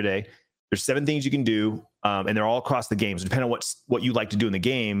resets every day. There's 7 things you can do, and they're all across the game. So depending on what you like to do in the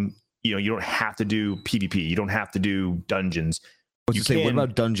game, you don't have to do PvP. You don't have to do dungeons. What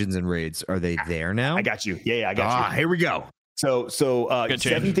about dungeons and raids? Are they there now? I got you. Yeah, I got you. Here we go. So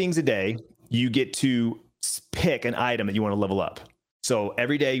 7 things a day, you get to pick an item that you want to level up. So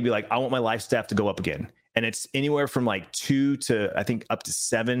every day you'd be like, I want my life staff to go up again. And it's anywhere from like 2 to I think up to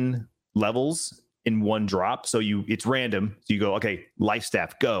 7 levels in one drop. So it's random. So you go, okay, life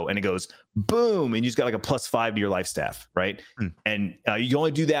staff, go. And it goes boom. And you just got like a +5 to your life staff, right? And you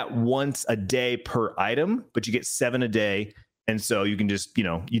only do that once a day per item, but you get 7 a day. And so you can just,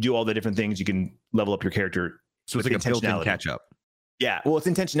 you do all the different things. You can level up your character. So it's like a built-in catch-up. Yeah. Well, it's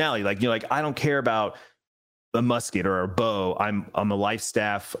intentionality. Like, like, I don't care about a musket or a bow. I'm a life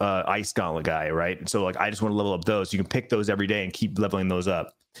staff ice gauntlet guy, right? So like, I just want to level up those. You can pick those every day and keep leveling those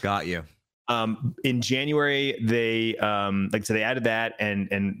up. Got you. In January, they they added that,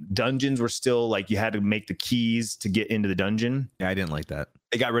 and dungeons were still like you had to make the keys to get into the dungeon. Yeah, I didn't like that.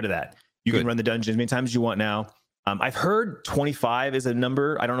 They got rid of that. You can run the dungeon as many times as you want now. I've heard 25 is a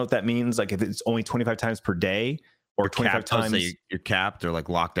number. I don't know what that means. Like if it's only 25 times per day or 25 times. So you're capped or like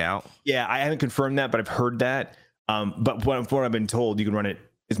locked out. Yeah, I haven't confirmed that, but I've heard that. But what I've been told, you can run it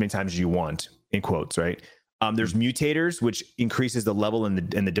as many times as you want, in quotes, right? There's mutators, which increases the level and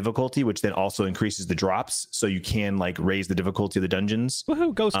the difficulty, which then also increases the drops. So you can like raise the difficulty of the dungeons.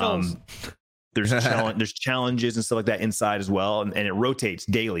 Woohoo, go Skulls. There's challenges and stuff like that inside as well. And it rotates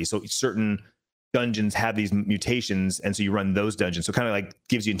daily. So certain dungeons have these mutations, and so you run those dungeons. So kind of like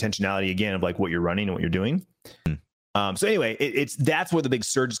gives you intentionality again of like what you're running and what you're doing. So anyway, that's where the big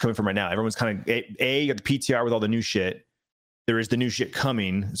surge is coming from right now. Everyone's kind of you got the PTR with all the new shit. There is the new shit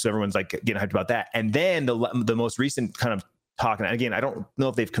coming, so everyone's like getting hyped about that. And then the most recent kind of talk, and again, I don't know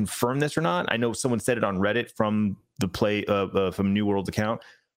if they've confirmed this or not. I know someone said it on Reddit from the from New World's account,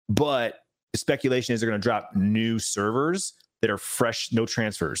 but the speculation is they're going to drop new servers that are fresh, no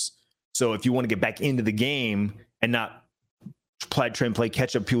transfers. So if you want to get back into the game and not try and play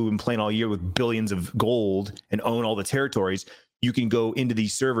catch up, people who've been playing all year with billions of gold and own all the territories, you can go into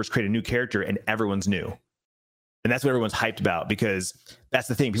these servers, create a new character, and everyone's new. And that's what everyone's hyped about, because that's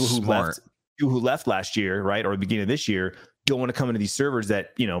the thing. People who left last year, right, or the beginning of this year, don't want to come into these servers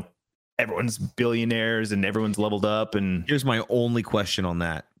that, everyone's billionaires and everyone's leveled up. And here's my only question on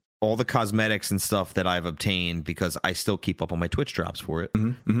that. All the cosmetics and stuff that I've obtained, because I still keep up on my Twitch drops for it.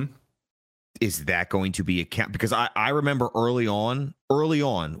 Is that going to be a count? Because I remember early on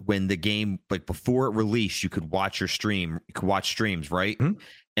when the game, like before it released, you could watch your stream, you could watch streams, right?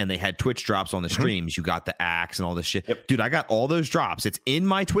 and they had Twitch drops on the streams, you got the axe and all this shit. Yep. Dude, I got all those drops. It's in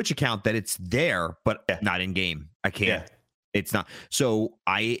my Twitch account that it's there, but not in game. I can't. Yeah. It's not. So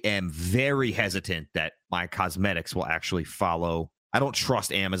I am very hesitant that my cosmetics will actually follow. I don't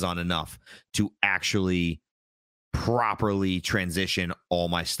trust Amazon enough to actually properly transition all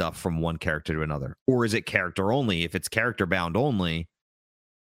my stuff from one character to another. Or is it character only? If it's character bound only.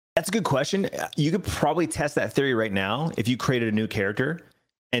 That's a good question. You could probably test that theory right now if you created a new character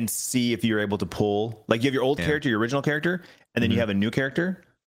and see if you're able to pull, like you have your old character, your original character, and then you have a new character.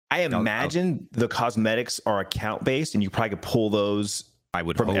 I imagine the cosmetics are account based, and you probably could pull those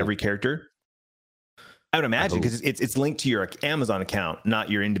from every character. I would imagine because it's linked to your Amazon account, not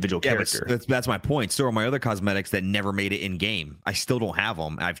your individual character. That's my point. So are my other cosmetics that never made it in game. I still don't have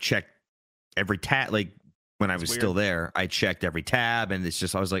them. I've checked every tab. Like when I was still there, I checked every tab, and it's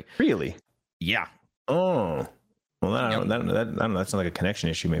just I was like, really? Yeah. Oh, well, I don't know. That's not like a connection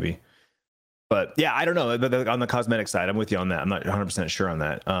issue, maybe. But yeah, I don't know. But on the cosmetic side, I'm with you on that. I'm not 100% sure on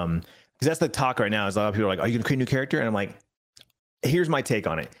that. Because that's the talk right now. Is a lot of people are like, "Are you going to create a new character?" And I'm like, "Here's my take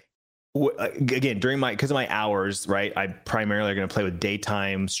on it." Again, because of my hours, right? I primarily are going to play with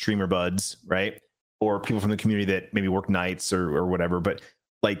daytime streamer buds, right? Or people from the community that maybe work nights or whatever. But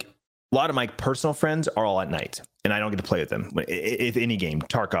like a lot of my personal friends are all at night, and I don't get to play with them. If any game,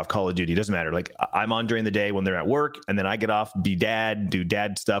 Tarkov, Call of Duty, doesn't matter. Like I'm on during the day when they're at work, and then I get off, do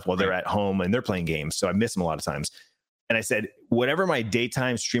dad stuff while they're at home and they're playing games. So I miss them a lot of times. And I said, whatever my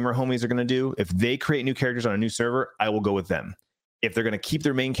daytime streamer homies are going to do, if they create new characters on a new server, I will go with them. If they're going to keep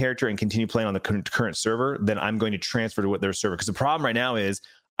their main character and continue playing on the current server, then I'm going to transfer to what their server. Because the problem right now is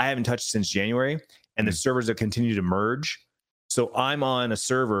I haven't touched since January, and the servers have continued to merge. So I'm on a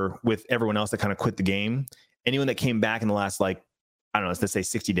server with everyone else that kind of quit the game. Anyone that came back in the last, like, I don't know, let's say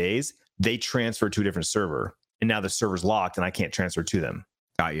 60 days, they transferred to a different server. And now the server's locked and I can't transfer to them.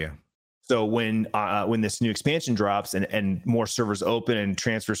 Got you. So when this new expansion drops and more servers open and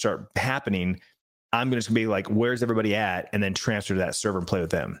transfers start happening, I'm just going to be like, where's everybody at? And then transfer to that server and play with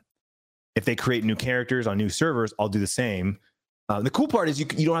them. If they create new characters on new servers, I'll do the same. The cool part is you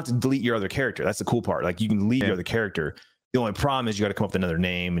don't have to delete your other character. That's the cool part. Like you can leave your other character. The only problem is you got to come up with another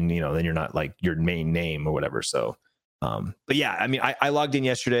name, and then you're not like your main name or whatever. So, but yeah, I mean, I logged in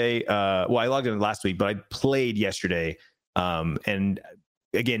yesterday. I logged in last week, but I played yesterday. And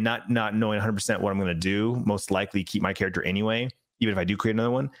again, not knowing 100% what I'm going to do, most likely keep my character anyway, even if I do create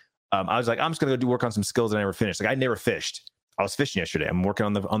another one. I was like, I'm just going to go work on some skills that I never finished. Like I never fished. I was fishing yesterday. I'm working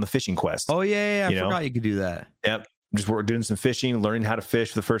on the fishing quest. Oh yeah. I forgot you could do that. Yep. Just doing some fishing, learning how to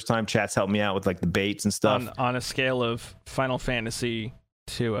fish for the first time. Chat's helped me out with like the baits and stuff. On a scale of Final Fantasy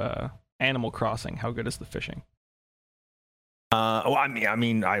to Animal Crossing, how good is the fishing? I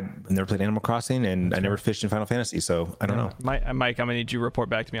mean, I never played Animal Crossing, and I never fished in Final Fantasy, so I don't know. Mike, I'm gonna need you to report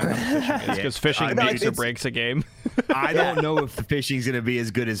back to me on how the fishing is, because fishing makes or breaks a game. I don't know if the fishing's gonna be as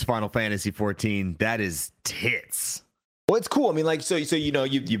good as Final Fantasy 14. That is tits. Well, it's cool. I mean, like, so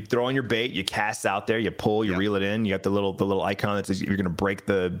you throw on your bait, you cast out there, you pull, you reel it in. You got the little icon that says you're gonna break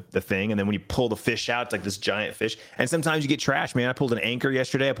the thing, and then when you pull the fish out, it's like this giant fish. And sometimes you get trash, man. I pulled an anchor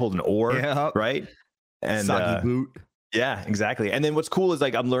yesterday. I pulled an oar, right? And soggy boot. Yeah, exactly. And then what's cool is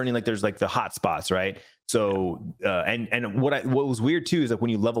like I'm learning like there's like the hot spots, right? So and what was weird too is like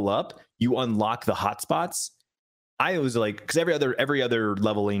when you level up, you unlock the hot spots. I was like, because every other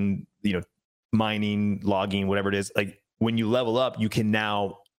leveling, mining, logging, whatever it is, like when you level up, you can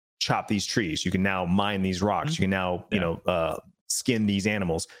now chop these trees. You can now mine these rocks. You can now, skin these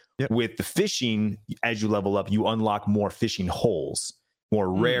animals. Yep. With the fishing, as you level up, you unlock more fishing holes, more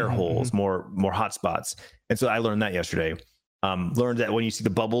rare holes, more hot spots. And so I learned that yesterday. Learned that when you see the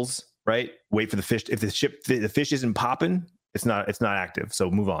bubbles, right? Wait for the fish. If the fish isn't popping, it's not active.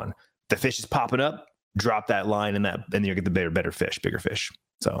 So move on. The fish is popping up, drop that line and you get the better fish, bigger fish.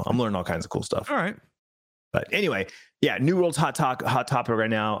 So I'm learning all kinds of cool stuff. All right. But anyway, yeah, New World's hot topic right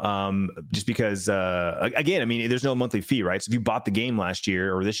now. Just because, again, I mean, there's no monthly fee, right? So if you bought the game last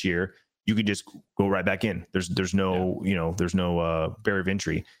year or this year, you could just go right back in. There's no, there's no barrier of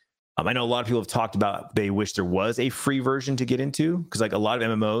entry. I know a lot of people have talked about they wish there was a free version to get into, because like a lot of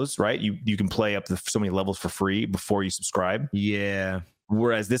MMOs, right? You can play up to so many levels for free before you subscribe. Yeah.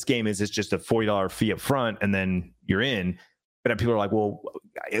 Whereas this game it's just a $40 fee up front and then you're in. But people are like, well,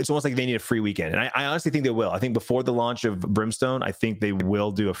 it's almost like they need a free weekend. And I honestly think they will. I think before the launch of Brimstone, I think they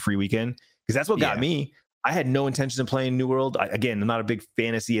will do a free weekend, because that's what got me. I had no intentions of playing New World. Again, I'm not a big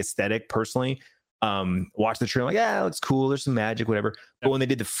fantasy aesthetic personally. Watch the trailer, like, yeah, it looks cool. There's some magic, whatever. But when they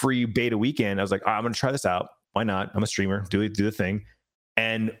did the free beta weekend, I was like, I'm going to try this out. Why not? I'm a streamer. Do the thing.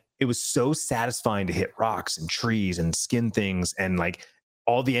 And it was so satisfying to hit rocks and trees and skin things and like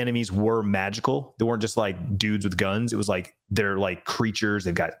all the enemies were magical. They weren't just like dudes with guns. It was like they're like creatures.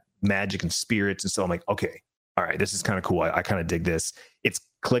 They've got magic and spirits. And so I'm like, okay, all right, this is kind of cool. I kind of dig this. It's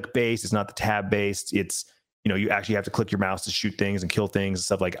click based. It's not the tab based. It's, you actually have to click your mouse to shoot things and kill things and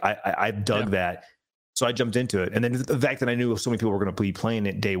stuff. Like I dug that. So I jumped into it. And then the fact that I knew so many people were going to be playing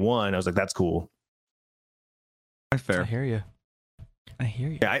it day one, I was like, that's cool. Fair. I hear you.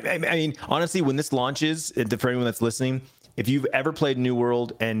 Yeah, I mean, honestly, when this launches, for anyone that's listening, if you've ever played New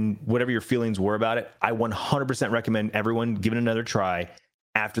World and whatever your feelings were about it, I 100% recommend everyone give it another try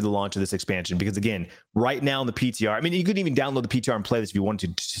after the launch of this expansion. Because again, right now in the PTR, I mean, you could even download the PTR and play this if you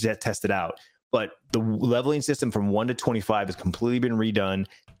wanted to test it out. But the leveling system from 1 to 25 has completely been redone.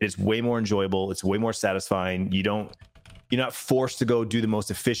 It's way more enjoyable. It's way more satisfying. You're not forced to go do the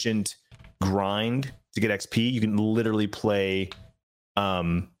most efficient grind to get XP. You can literally play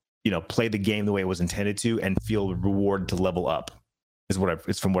the game the way it was intended to and feel rewarded to level up.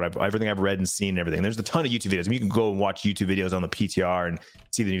 It's from everything I've read and seen and everything. There's a ton of YouTube videos. I mean, you can go and watch YouTube videos on the PTR and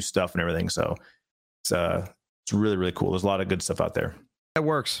see the new stuff and everything. So it's really, really cool. There's a lot of good stuff out there. That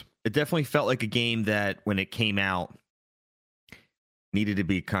works. It definitely felt like a game that when it came out needed to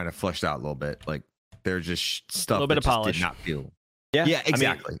be kind of fleshed out a little bit. Like there's just stuff a little bit of polish. Did not feel. Yeah,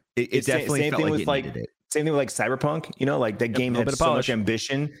 exactly. I mean, it definitely same felt thing like with like needed it. Same thing with like Cyberpunk. Like that game had so much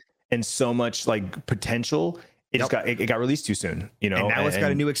ambition and so much like potential. It got released too soon. And now it's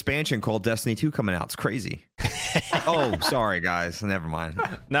got a new expansion called Destiny 2 coming out. It's crazy. Oh, sorry guys. Never mind.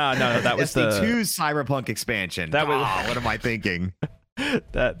 No, that was Destiny 2's Cyberpunk expansion. That was what am I thinking?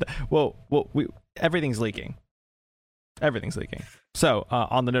 Everything's leaking. So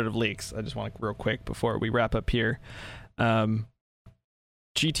on the note of leaks, I just want to real quick before we wrap up here.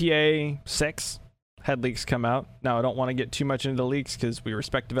 GTA 6 had leaks come out. Now I don't want to get too much into the leaks because we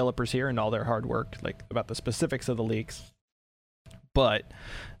respect developers here and all their hard work, like about the specifics of the leaks. But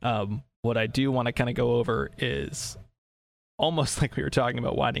what I do want to kind of go over is almost like we were talking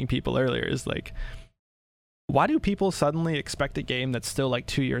about winding people earlier, is like, why do people suddenly expect a game that's still like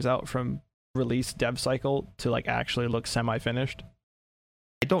 2 years out from release dev cycle to like actually look semi-finished?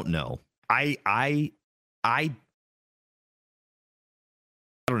 I don't know. I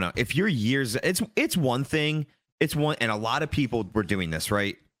don't know. If you're years, it's one thing. It's one, and a lot of people were doing this,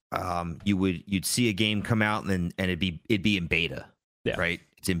 right? You'd see a game come out and it'd be in beta, right?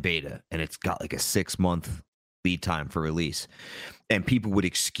 It's in beta and it's got like a 6-month lead time for release, and people would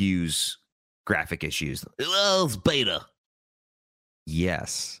excuse graphic issues. Well, it's beta.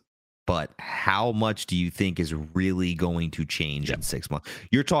 Yes. But how much do you think is really going to change in 6 months?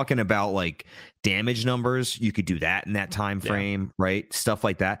 You're talking about like damage numbers. You could do that in that time frame, right? Stuff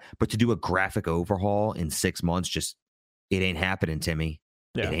like that. But to do a graphic overhaul in 6 months, it ain't happening, Timmy.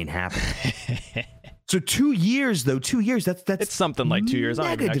 Yeah. It ain't happening. So 2 years, though. 2 years. That's it's something like 2 years.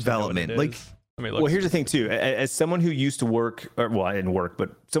 Mega development. Like, well, here's the thing too. As someone who used to work, I didn't work,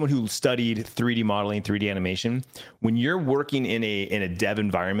 but someone who studied 3D modeling, 3D animation, when you're working in a dev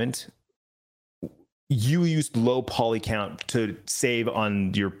environment, you use low poly count to save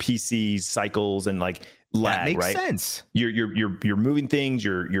on your PC cycks and like lag. That makes right? sense. You're moving things.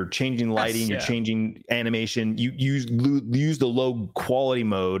 You're changing lighting. You're changing animation. You use the low quality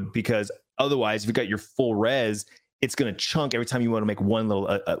mode because otherwise, if you've got your full res, it's going to chunk every time you want to make one little.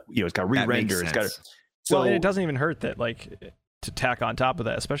 It's got re-render. It's got. So and it doesn't even hurt that like to tack on top of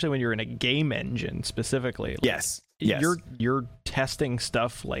that, especially when you're in a game engine specifically. Like, yes. You're testing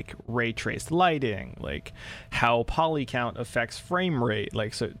stuff like ray traced lighting, like how poly count affects frame rate.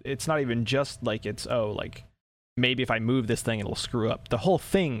 Like, so it's not even just like like maybe if I move this thing, it'll screw up. The whole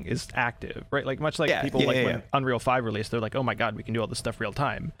thing is active, right? Like much like when Unreal 5 released, they're like, oh my God, we can do all this stuff real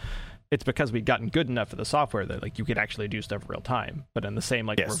time. It's because we'd gotten good enough at the software that like you could actually do stuff real time. But in the same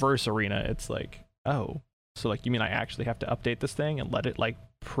reverse arena, it's like, oh, so like you mean I actually have to update this thing and let it like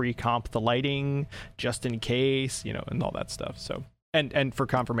pre-comp the lighting just in case, and all that stuff. So and for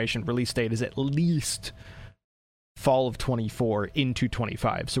confirmation, release date is at least fall of 24 into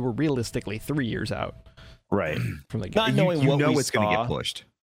 25. So we're realistically 3 years out. Right. From the not knowing what it's going to get pushed.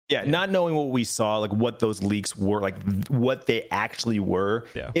 Yeah, not knowing what we saw, like what those leaks were, like what they actually were.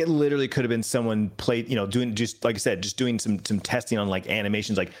 Yeah. It literally could have been someone doing just like I said, just doing some testing on like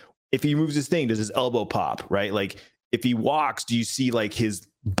animations. Like if he moves his thing, does his elbow pop? Right? Like if he walks, do you see like his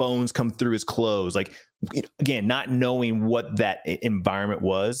bones come through his clothes? Like again, not knowing what that environment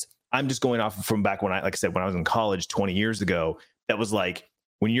was. I'm just going off from back when like I said, when I was in college 20 years ago. That was like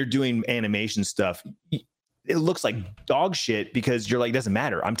when you're doing animation stuff. It looks like dog shit because you're like, it doesn't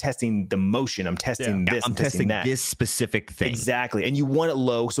matter. I'm testing the motion. I'm testing this. I'm testing that. This specific thing. Exactly. And you want it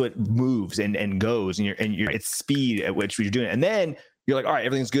low so it moves and goes and you're it's speed at which you're doing it. And then You're like, all right,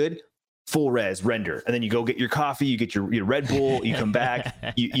 everything's good. Full res render, and then you go get your coffee, you get your Red Bull, you come back,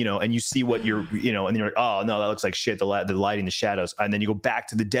 you know, and you see what you're, you know, and you're like, oh no, that looks like shit. The lighting, the shadows, and then you go back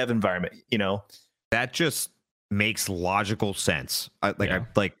to the dev environment. You know, that just makes logical sense. I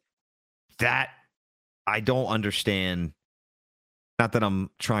don't understand. Not that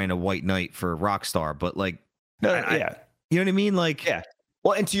I'm trying to white knight for Rockstar, but like, you know what I mean? Like, yeah.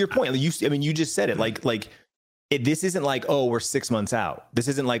 Well, and to your point, you just said it. This isn't like, oh, we're 6 months out. This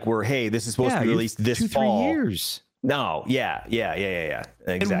isn't like this is supposed to be released this fall. 2-3 years. No, yeah.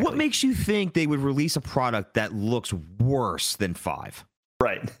 Exactly. And what makes you think they would release a product that looks worse than 5?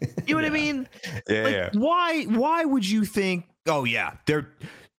 Right. You know what I mean? Yeah. Why would you think, oh yeah, they're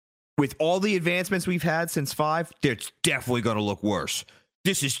with all the advancements we've had since 5, it's definitely going to look worse.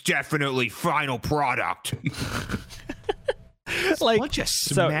 This is definitely final product. Like,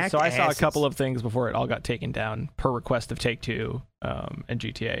 so I saw a couple of things before it all got taken down per request of Take-Two and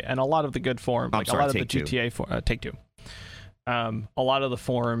GTA, and a lot of the good forums, a lot of the GTA Take-Two. A lot of the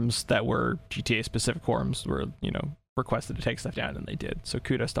forums that were GTA specific forums were, you know, requested to take stuff down, and they did. So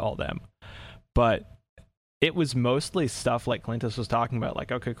kudos to all them. But it was mostly stuff like Clintus was talking about,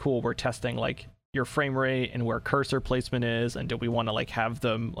 like, okay, cool, we're testing like your frame rate and where cursor placement is, and do we want to like have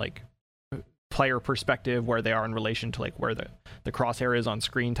them like player perspective where they are in relation to like where the crosshair is on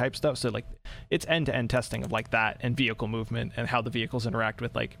screen type stuff. So like it's end-to-end testing of like that and vehicle movement and how the vehicles interact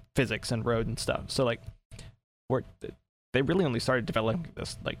with like physics and road and stuff. So like they really only started developing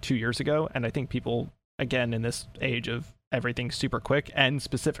this like 2 years ago, and I think people, again, in this age of everything super quick, and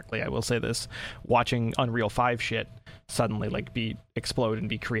specifically I will say this, watching Unreal 5 shit suddenly like explode and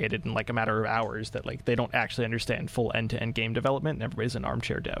be created in like a matter of hours, that like they don't actually understand full end-to-end game development, and everybody's an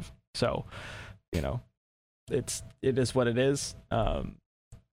armchair dev. So, you know, it is what it is. I'm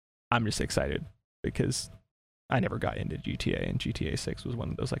just excited because I never got into GTA, and GTA 6 was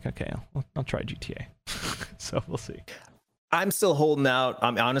one of those like, okay, I'll try GTA. So we'll see. I'm still holding out.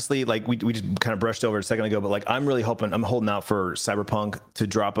 I'm honestly, like, we just kind of brushed over it a second ago, but like I'm holding out for Cyberpunk to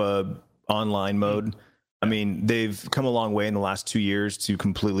drop a online mode. I mean, they've come a long way in the last 2 years to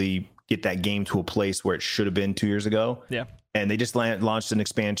completely get that game to a place where it should have been 2 years ago. Yeah. And they just launched an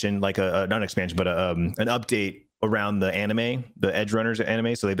expansion, like not an expansion, but an update around the anime, the Edge Runners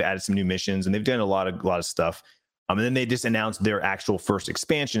anime. So they've added some new missions, and they've done a lot of stuff. And then they just announced their actual first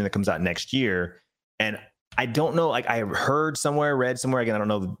expansion that comes out next year. And I don't know, like I read somewhere, again, I don't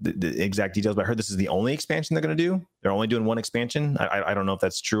know the exact details, but I heard this is the only expansion they're going to do. They're only doing one expansion. I don't know if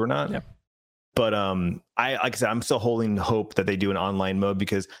that's true or not. Yeah. But like I said, I'm still holding hope that they do an online mode,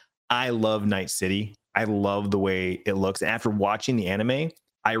 because I love Night City. I love the way it looks. And after watching the anime,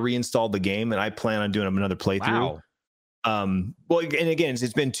 I reinstalled the game, and I plan on doing another playthrough. Wow. Well, and again,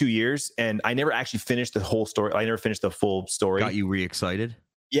 it's been 2 years, and I never actually finished the whole story. I never finished the full story. Got you re-excited?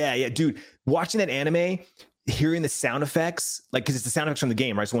 Yeah, dude. Watching that anime, hearing the sound effects, like, because it's the sound effects from the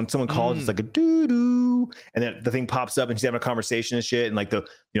game, right? So when someone calls, it's like a doo-doo, and then the thing pops up, and she's having a conversation and shit, and like the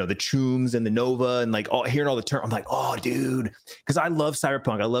chooms and the Nova, and like hearing all the terms, I'm like, oh, dude, because I love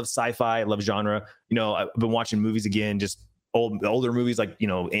cyberpunk, I love sci-fi, I love genre. You know, I've been watching movies again, just older movies like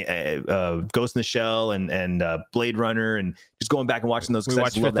Ghost in the Shell and Blade Runner, and just going back and watching those. We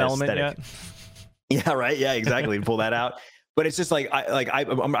watched Fifth Element yet? Yeah, right. Yeah, exactly. Pull that out. But it's just like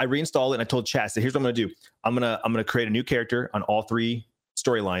I reinstalled it, and I told Chad, so here's what I'm gonna do. I'm gonna create a new character on all 3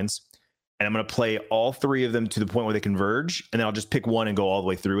 storylines, and I'm gonna play all 3 of them to the point where they converge, and then I'll just pick one and go all the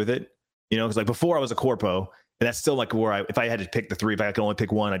way through with it. You know, because like before I was a corpo, and that's still like where if I had to pick the 3, if I could only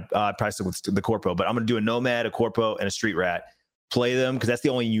pick one, I'd probably stick with the corpo. But I'm gonna do a nomad, a corpo, and a street rat. Play them because that's the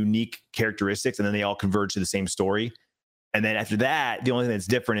only unique characteristics, and then they all converge to the same story. And then after that, the only thing that's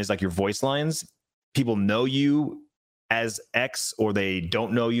different is like your voice lines. People know you as X, or they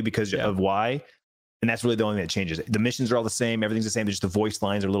don't know you because of Y. And that's really the only thing that changes. The missions are all the same. Everything's the same. Just the voice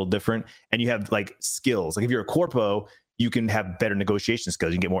lines are a little different. And you have like skills. Like if you're a corpo, you can have better negotiation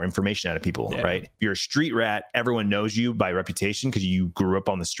skills. You can get more information out of people, right? If you're a street rat, everyone knows you by reputation because you grew up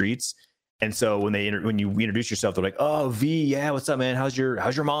on the streets. And so when you introduce yourself, they're like, oh, V, yeah, what's up, man? How's your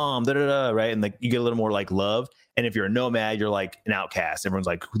mom? Da, da, da, right? And like you get a little more like love. And if you're a nomad, you're like an outcast. Everyone's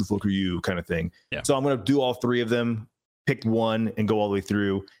like, who the fuck are you? Kind of thing. Yeah. So I'm going to do all 3 of them. Pick one and go all the way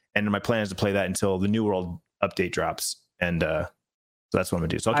through, and my plan is to play that until the New World update drops, and so that's what I'm gonna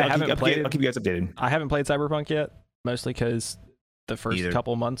do. So I'll keep you guys updated. I haven't played Cyberpunk yet, mostly because the first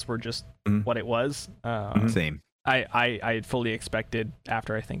couple months were just what it was. Same. I fully expected,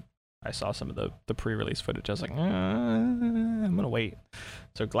 after I think I saw some of the pre-release footage, I was like, I'm gonna wait.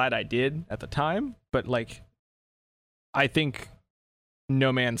 So glad I did at the time, but like I think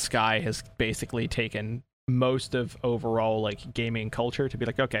No Man's Sky has basically taken most of overall like gaming culture to be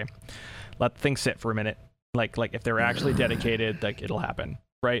like, okay, let things sit for a minute. Like if they're actually dedicated, like it'll happen,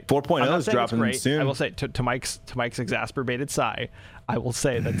 right? 4.0 is dropping soon. I will say to Mike's exasperated sigh, I will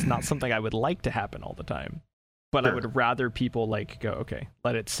say that's not something I would like to happen all the time, but I would rather people like go, okay,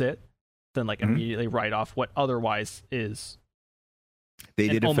 let it sit, than like immediately write off what otherwise is. They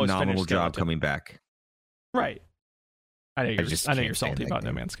did a phenomenal job coming back. Right. I know you're salty about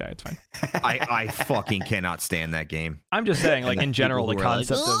No Man's Sky. It's fine. I fucking cannot stand that game. I'm just saying, like in general, the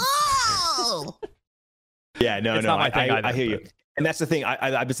concept of. Yeah, no, I hear you. And that's the thing.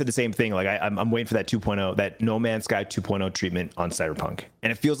 I've been said the same thing. Like I'm waiting for that 2.0, that No Man's Sky 2.0 treatment on Cyberpunk,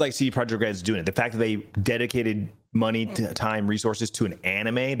 and it feels like CD Projekt Red is doing it. The fact that they dedicated money, time, resources to an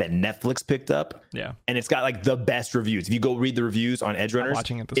anime that Netflix picked up, and it's got like the best reviews. If you go read the reviews on Edge Runners,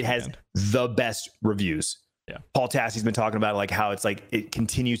 it has the best reviews. Yeah, Paul Tassie's been talking about like how it's like it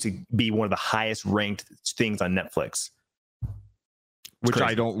continues to be one of the highest ranked things on Netflix. Which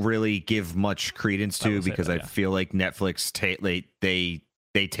I don't really give much credence to because I feel like Netflix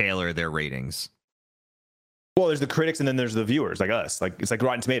they tailor their ratings. Well, there's the critics and then there's the viewers, like us. Like it's like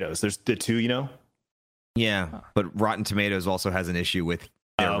Rotten Tomatoes. There's the two, you know. Yeah, but Rotten Tomatoes also has an issue with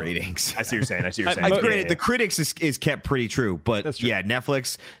their ratings. I see what you're saying. The critics is kept pretty true, but yeah,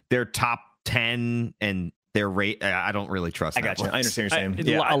 Netflix, their top 10 and their rate. I don't really trust. I got you. I understand what you're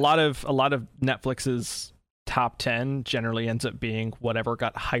saying. A lot of Netflix's top 10 generally ends up being whatever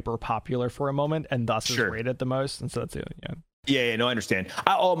got hyper popular for a moment and thus is rated the most, and so that's it. Yeah, no, I understand.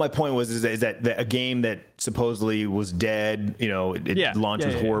 All my point was is that a game that supposedly was dead, you know, it launched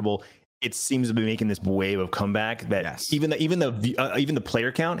was horrible. It seems to be making this wave of comeback that even the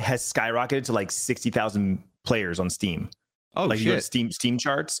player count has skyrocketed to like 60,000 players on Steam. Oh, like you go to Steam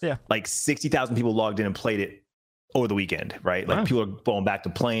charts, like 60,000 people logged in and played it over the weekend, right? Like people are going back to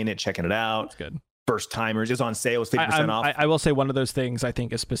playing it, checking it out. That's good. First timers, it was on sale, it was 50% off. I will say one of those things I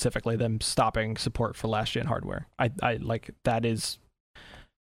think is specifically them stopping support for last gen hardware. I like that is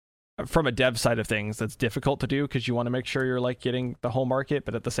from a dev side of things that's difficult to do because you want to make sure you're like getting the whole market,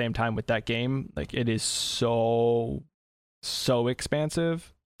 but at the same time with that game, like it is so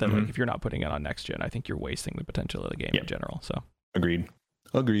expansive that like if you're not putting it on next gen, I think you're wasting the potential of the game in general. So agreed.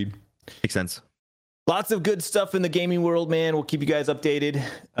 Makes sense. Lots of good stuff in the gaming world, man. We'll keep you guys updated.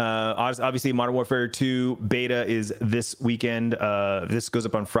 Obviously, Modern Warfare 2 beta is this weekend. This goes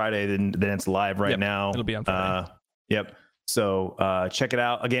up on Friday, then it's live right now. It'll be on Friday. So check it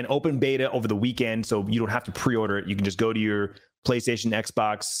out. Again, open beta over the weekend, so you don't have to pre-order it. You can just go to your PlayStation,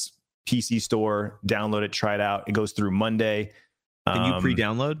 Xbox, PC store, download it, try it out. It goes through Monday. Can you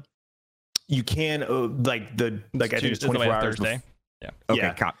pre-download? You can, I think it's 24 hours. Thursday.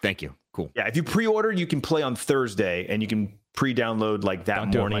 Okay, thank you. Cool. Yeah, if you pre-order, you can play on Thursday, and you can pre-download like that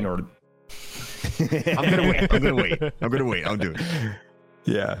morning. Or I'm gonna wait. I'm doing it.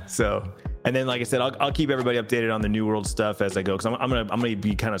 Yeah. So, and then like I said, I'll keep everybody updated on the New World stuff as I go because I'm gonna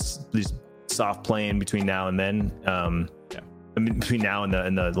be kind of just soft playing between now and then. Between now and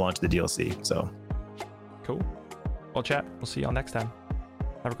the launch of the DLC. So cool. Well, chat. We'll see y'all next time.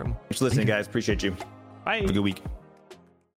 Have a good one. Thanks for listening, guys. Appreciate you. Bye. Have a good week.